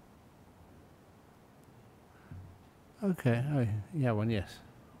 Okay, oh, yeah, one, yes.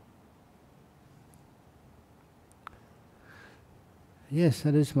 Yes,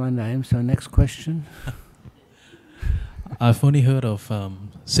 that is my name, so next question. I've only heard of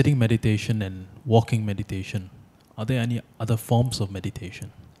sitting meditation and walking meditation. Are there any other forms of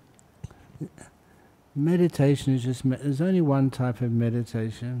meditation? Meditation is just, there's only one type of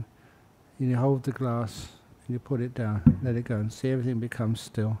meditation. You hold the glass and you put it down, let it go and see everything become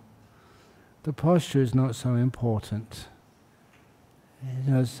still. The posture is not so important.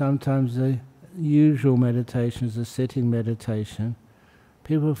 You know, sometimes the usual meditation is a sitting meditation.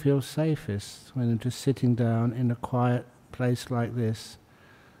 People feel safest when they're just sitting down in a quiet place like this.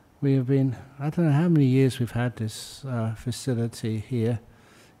 We have been, I don't know how many years we've had this facility here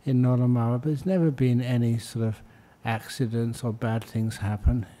in Nolamara, but there's never been any sort of accidents or bad things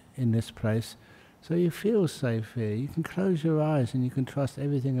happen in this place. So you feel safe here. You can close your eyes and you can trust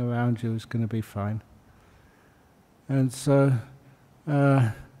everything around you is going to be fine. And so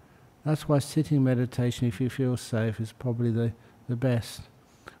that's why sitting meditation, if you feel safe, is probably the best.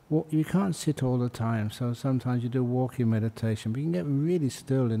 You can't sit all the time, so sometimes you do walking meditation, but you can get really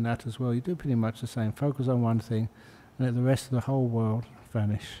still in that as well. You do pretty much the same. Focus on one thing, and let the rest of the whole world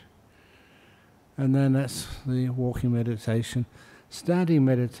vanish. And then that's the walking meditation. Standing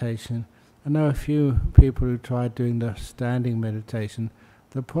meditation, I know a few people who tried doing the standing meditation.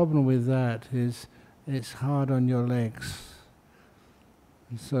 The problem with that is it's hard on your legs.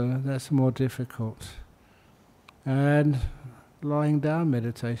 So that's more difficult. And lying down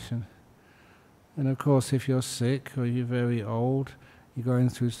meditation. And of course, if you're sick or you're very old, you're going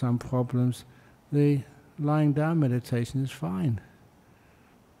through some problems, the lying down meditation is fine.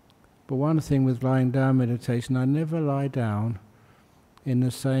 But one thing with lying down meditation, I never lie down in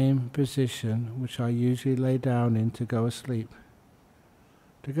the same position which I usually lay down in to go asleep.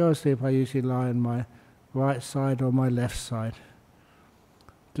 To go asleep, I usually lie on my right side or my left side.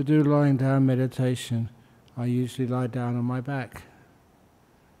 To do lying down meditation, I usually lie down on my back.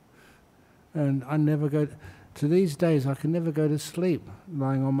 And I never go, to these days I can never go to sleep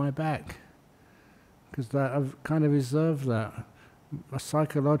lying on my back. Because I've kind of reserved that.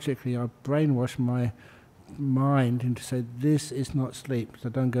 Psychologically, I brainwash my mind into say, this is not sleep, so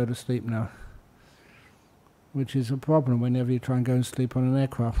don't go to sleep now. Which is a problem whenever you try and go and sleep on an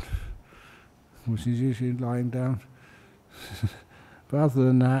aircraft, which is usually lying down. But other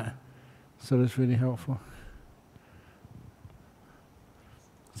than that, so that's really helpful.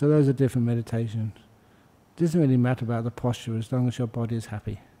 So those are different meditations. It doesn't really matter about the posture as long as your body is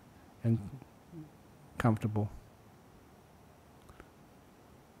happy and comfortable.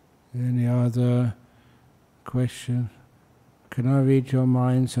 Any other question? Can I read your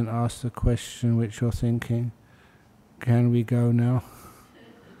minds and ask the question which you're thinking? Can we go now?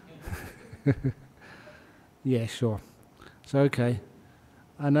 Yeah, sure. So, okay.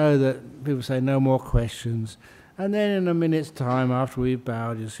 I know that people say no more questions. And then in a minute's time, after we've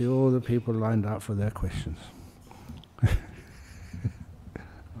bowed, you see all the people lined up for their questions. Okay.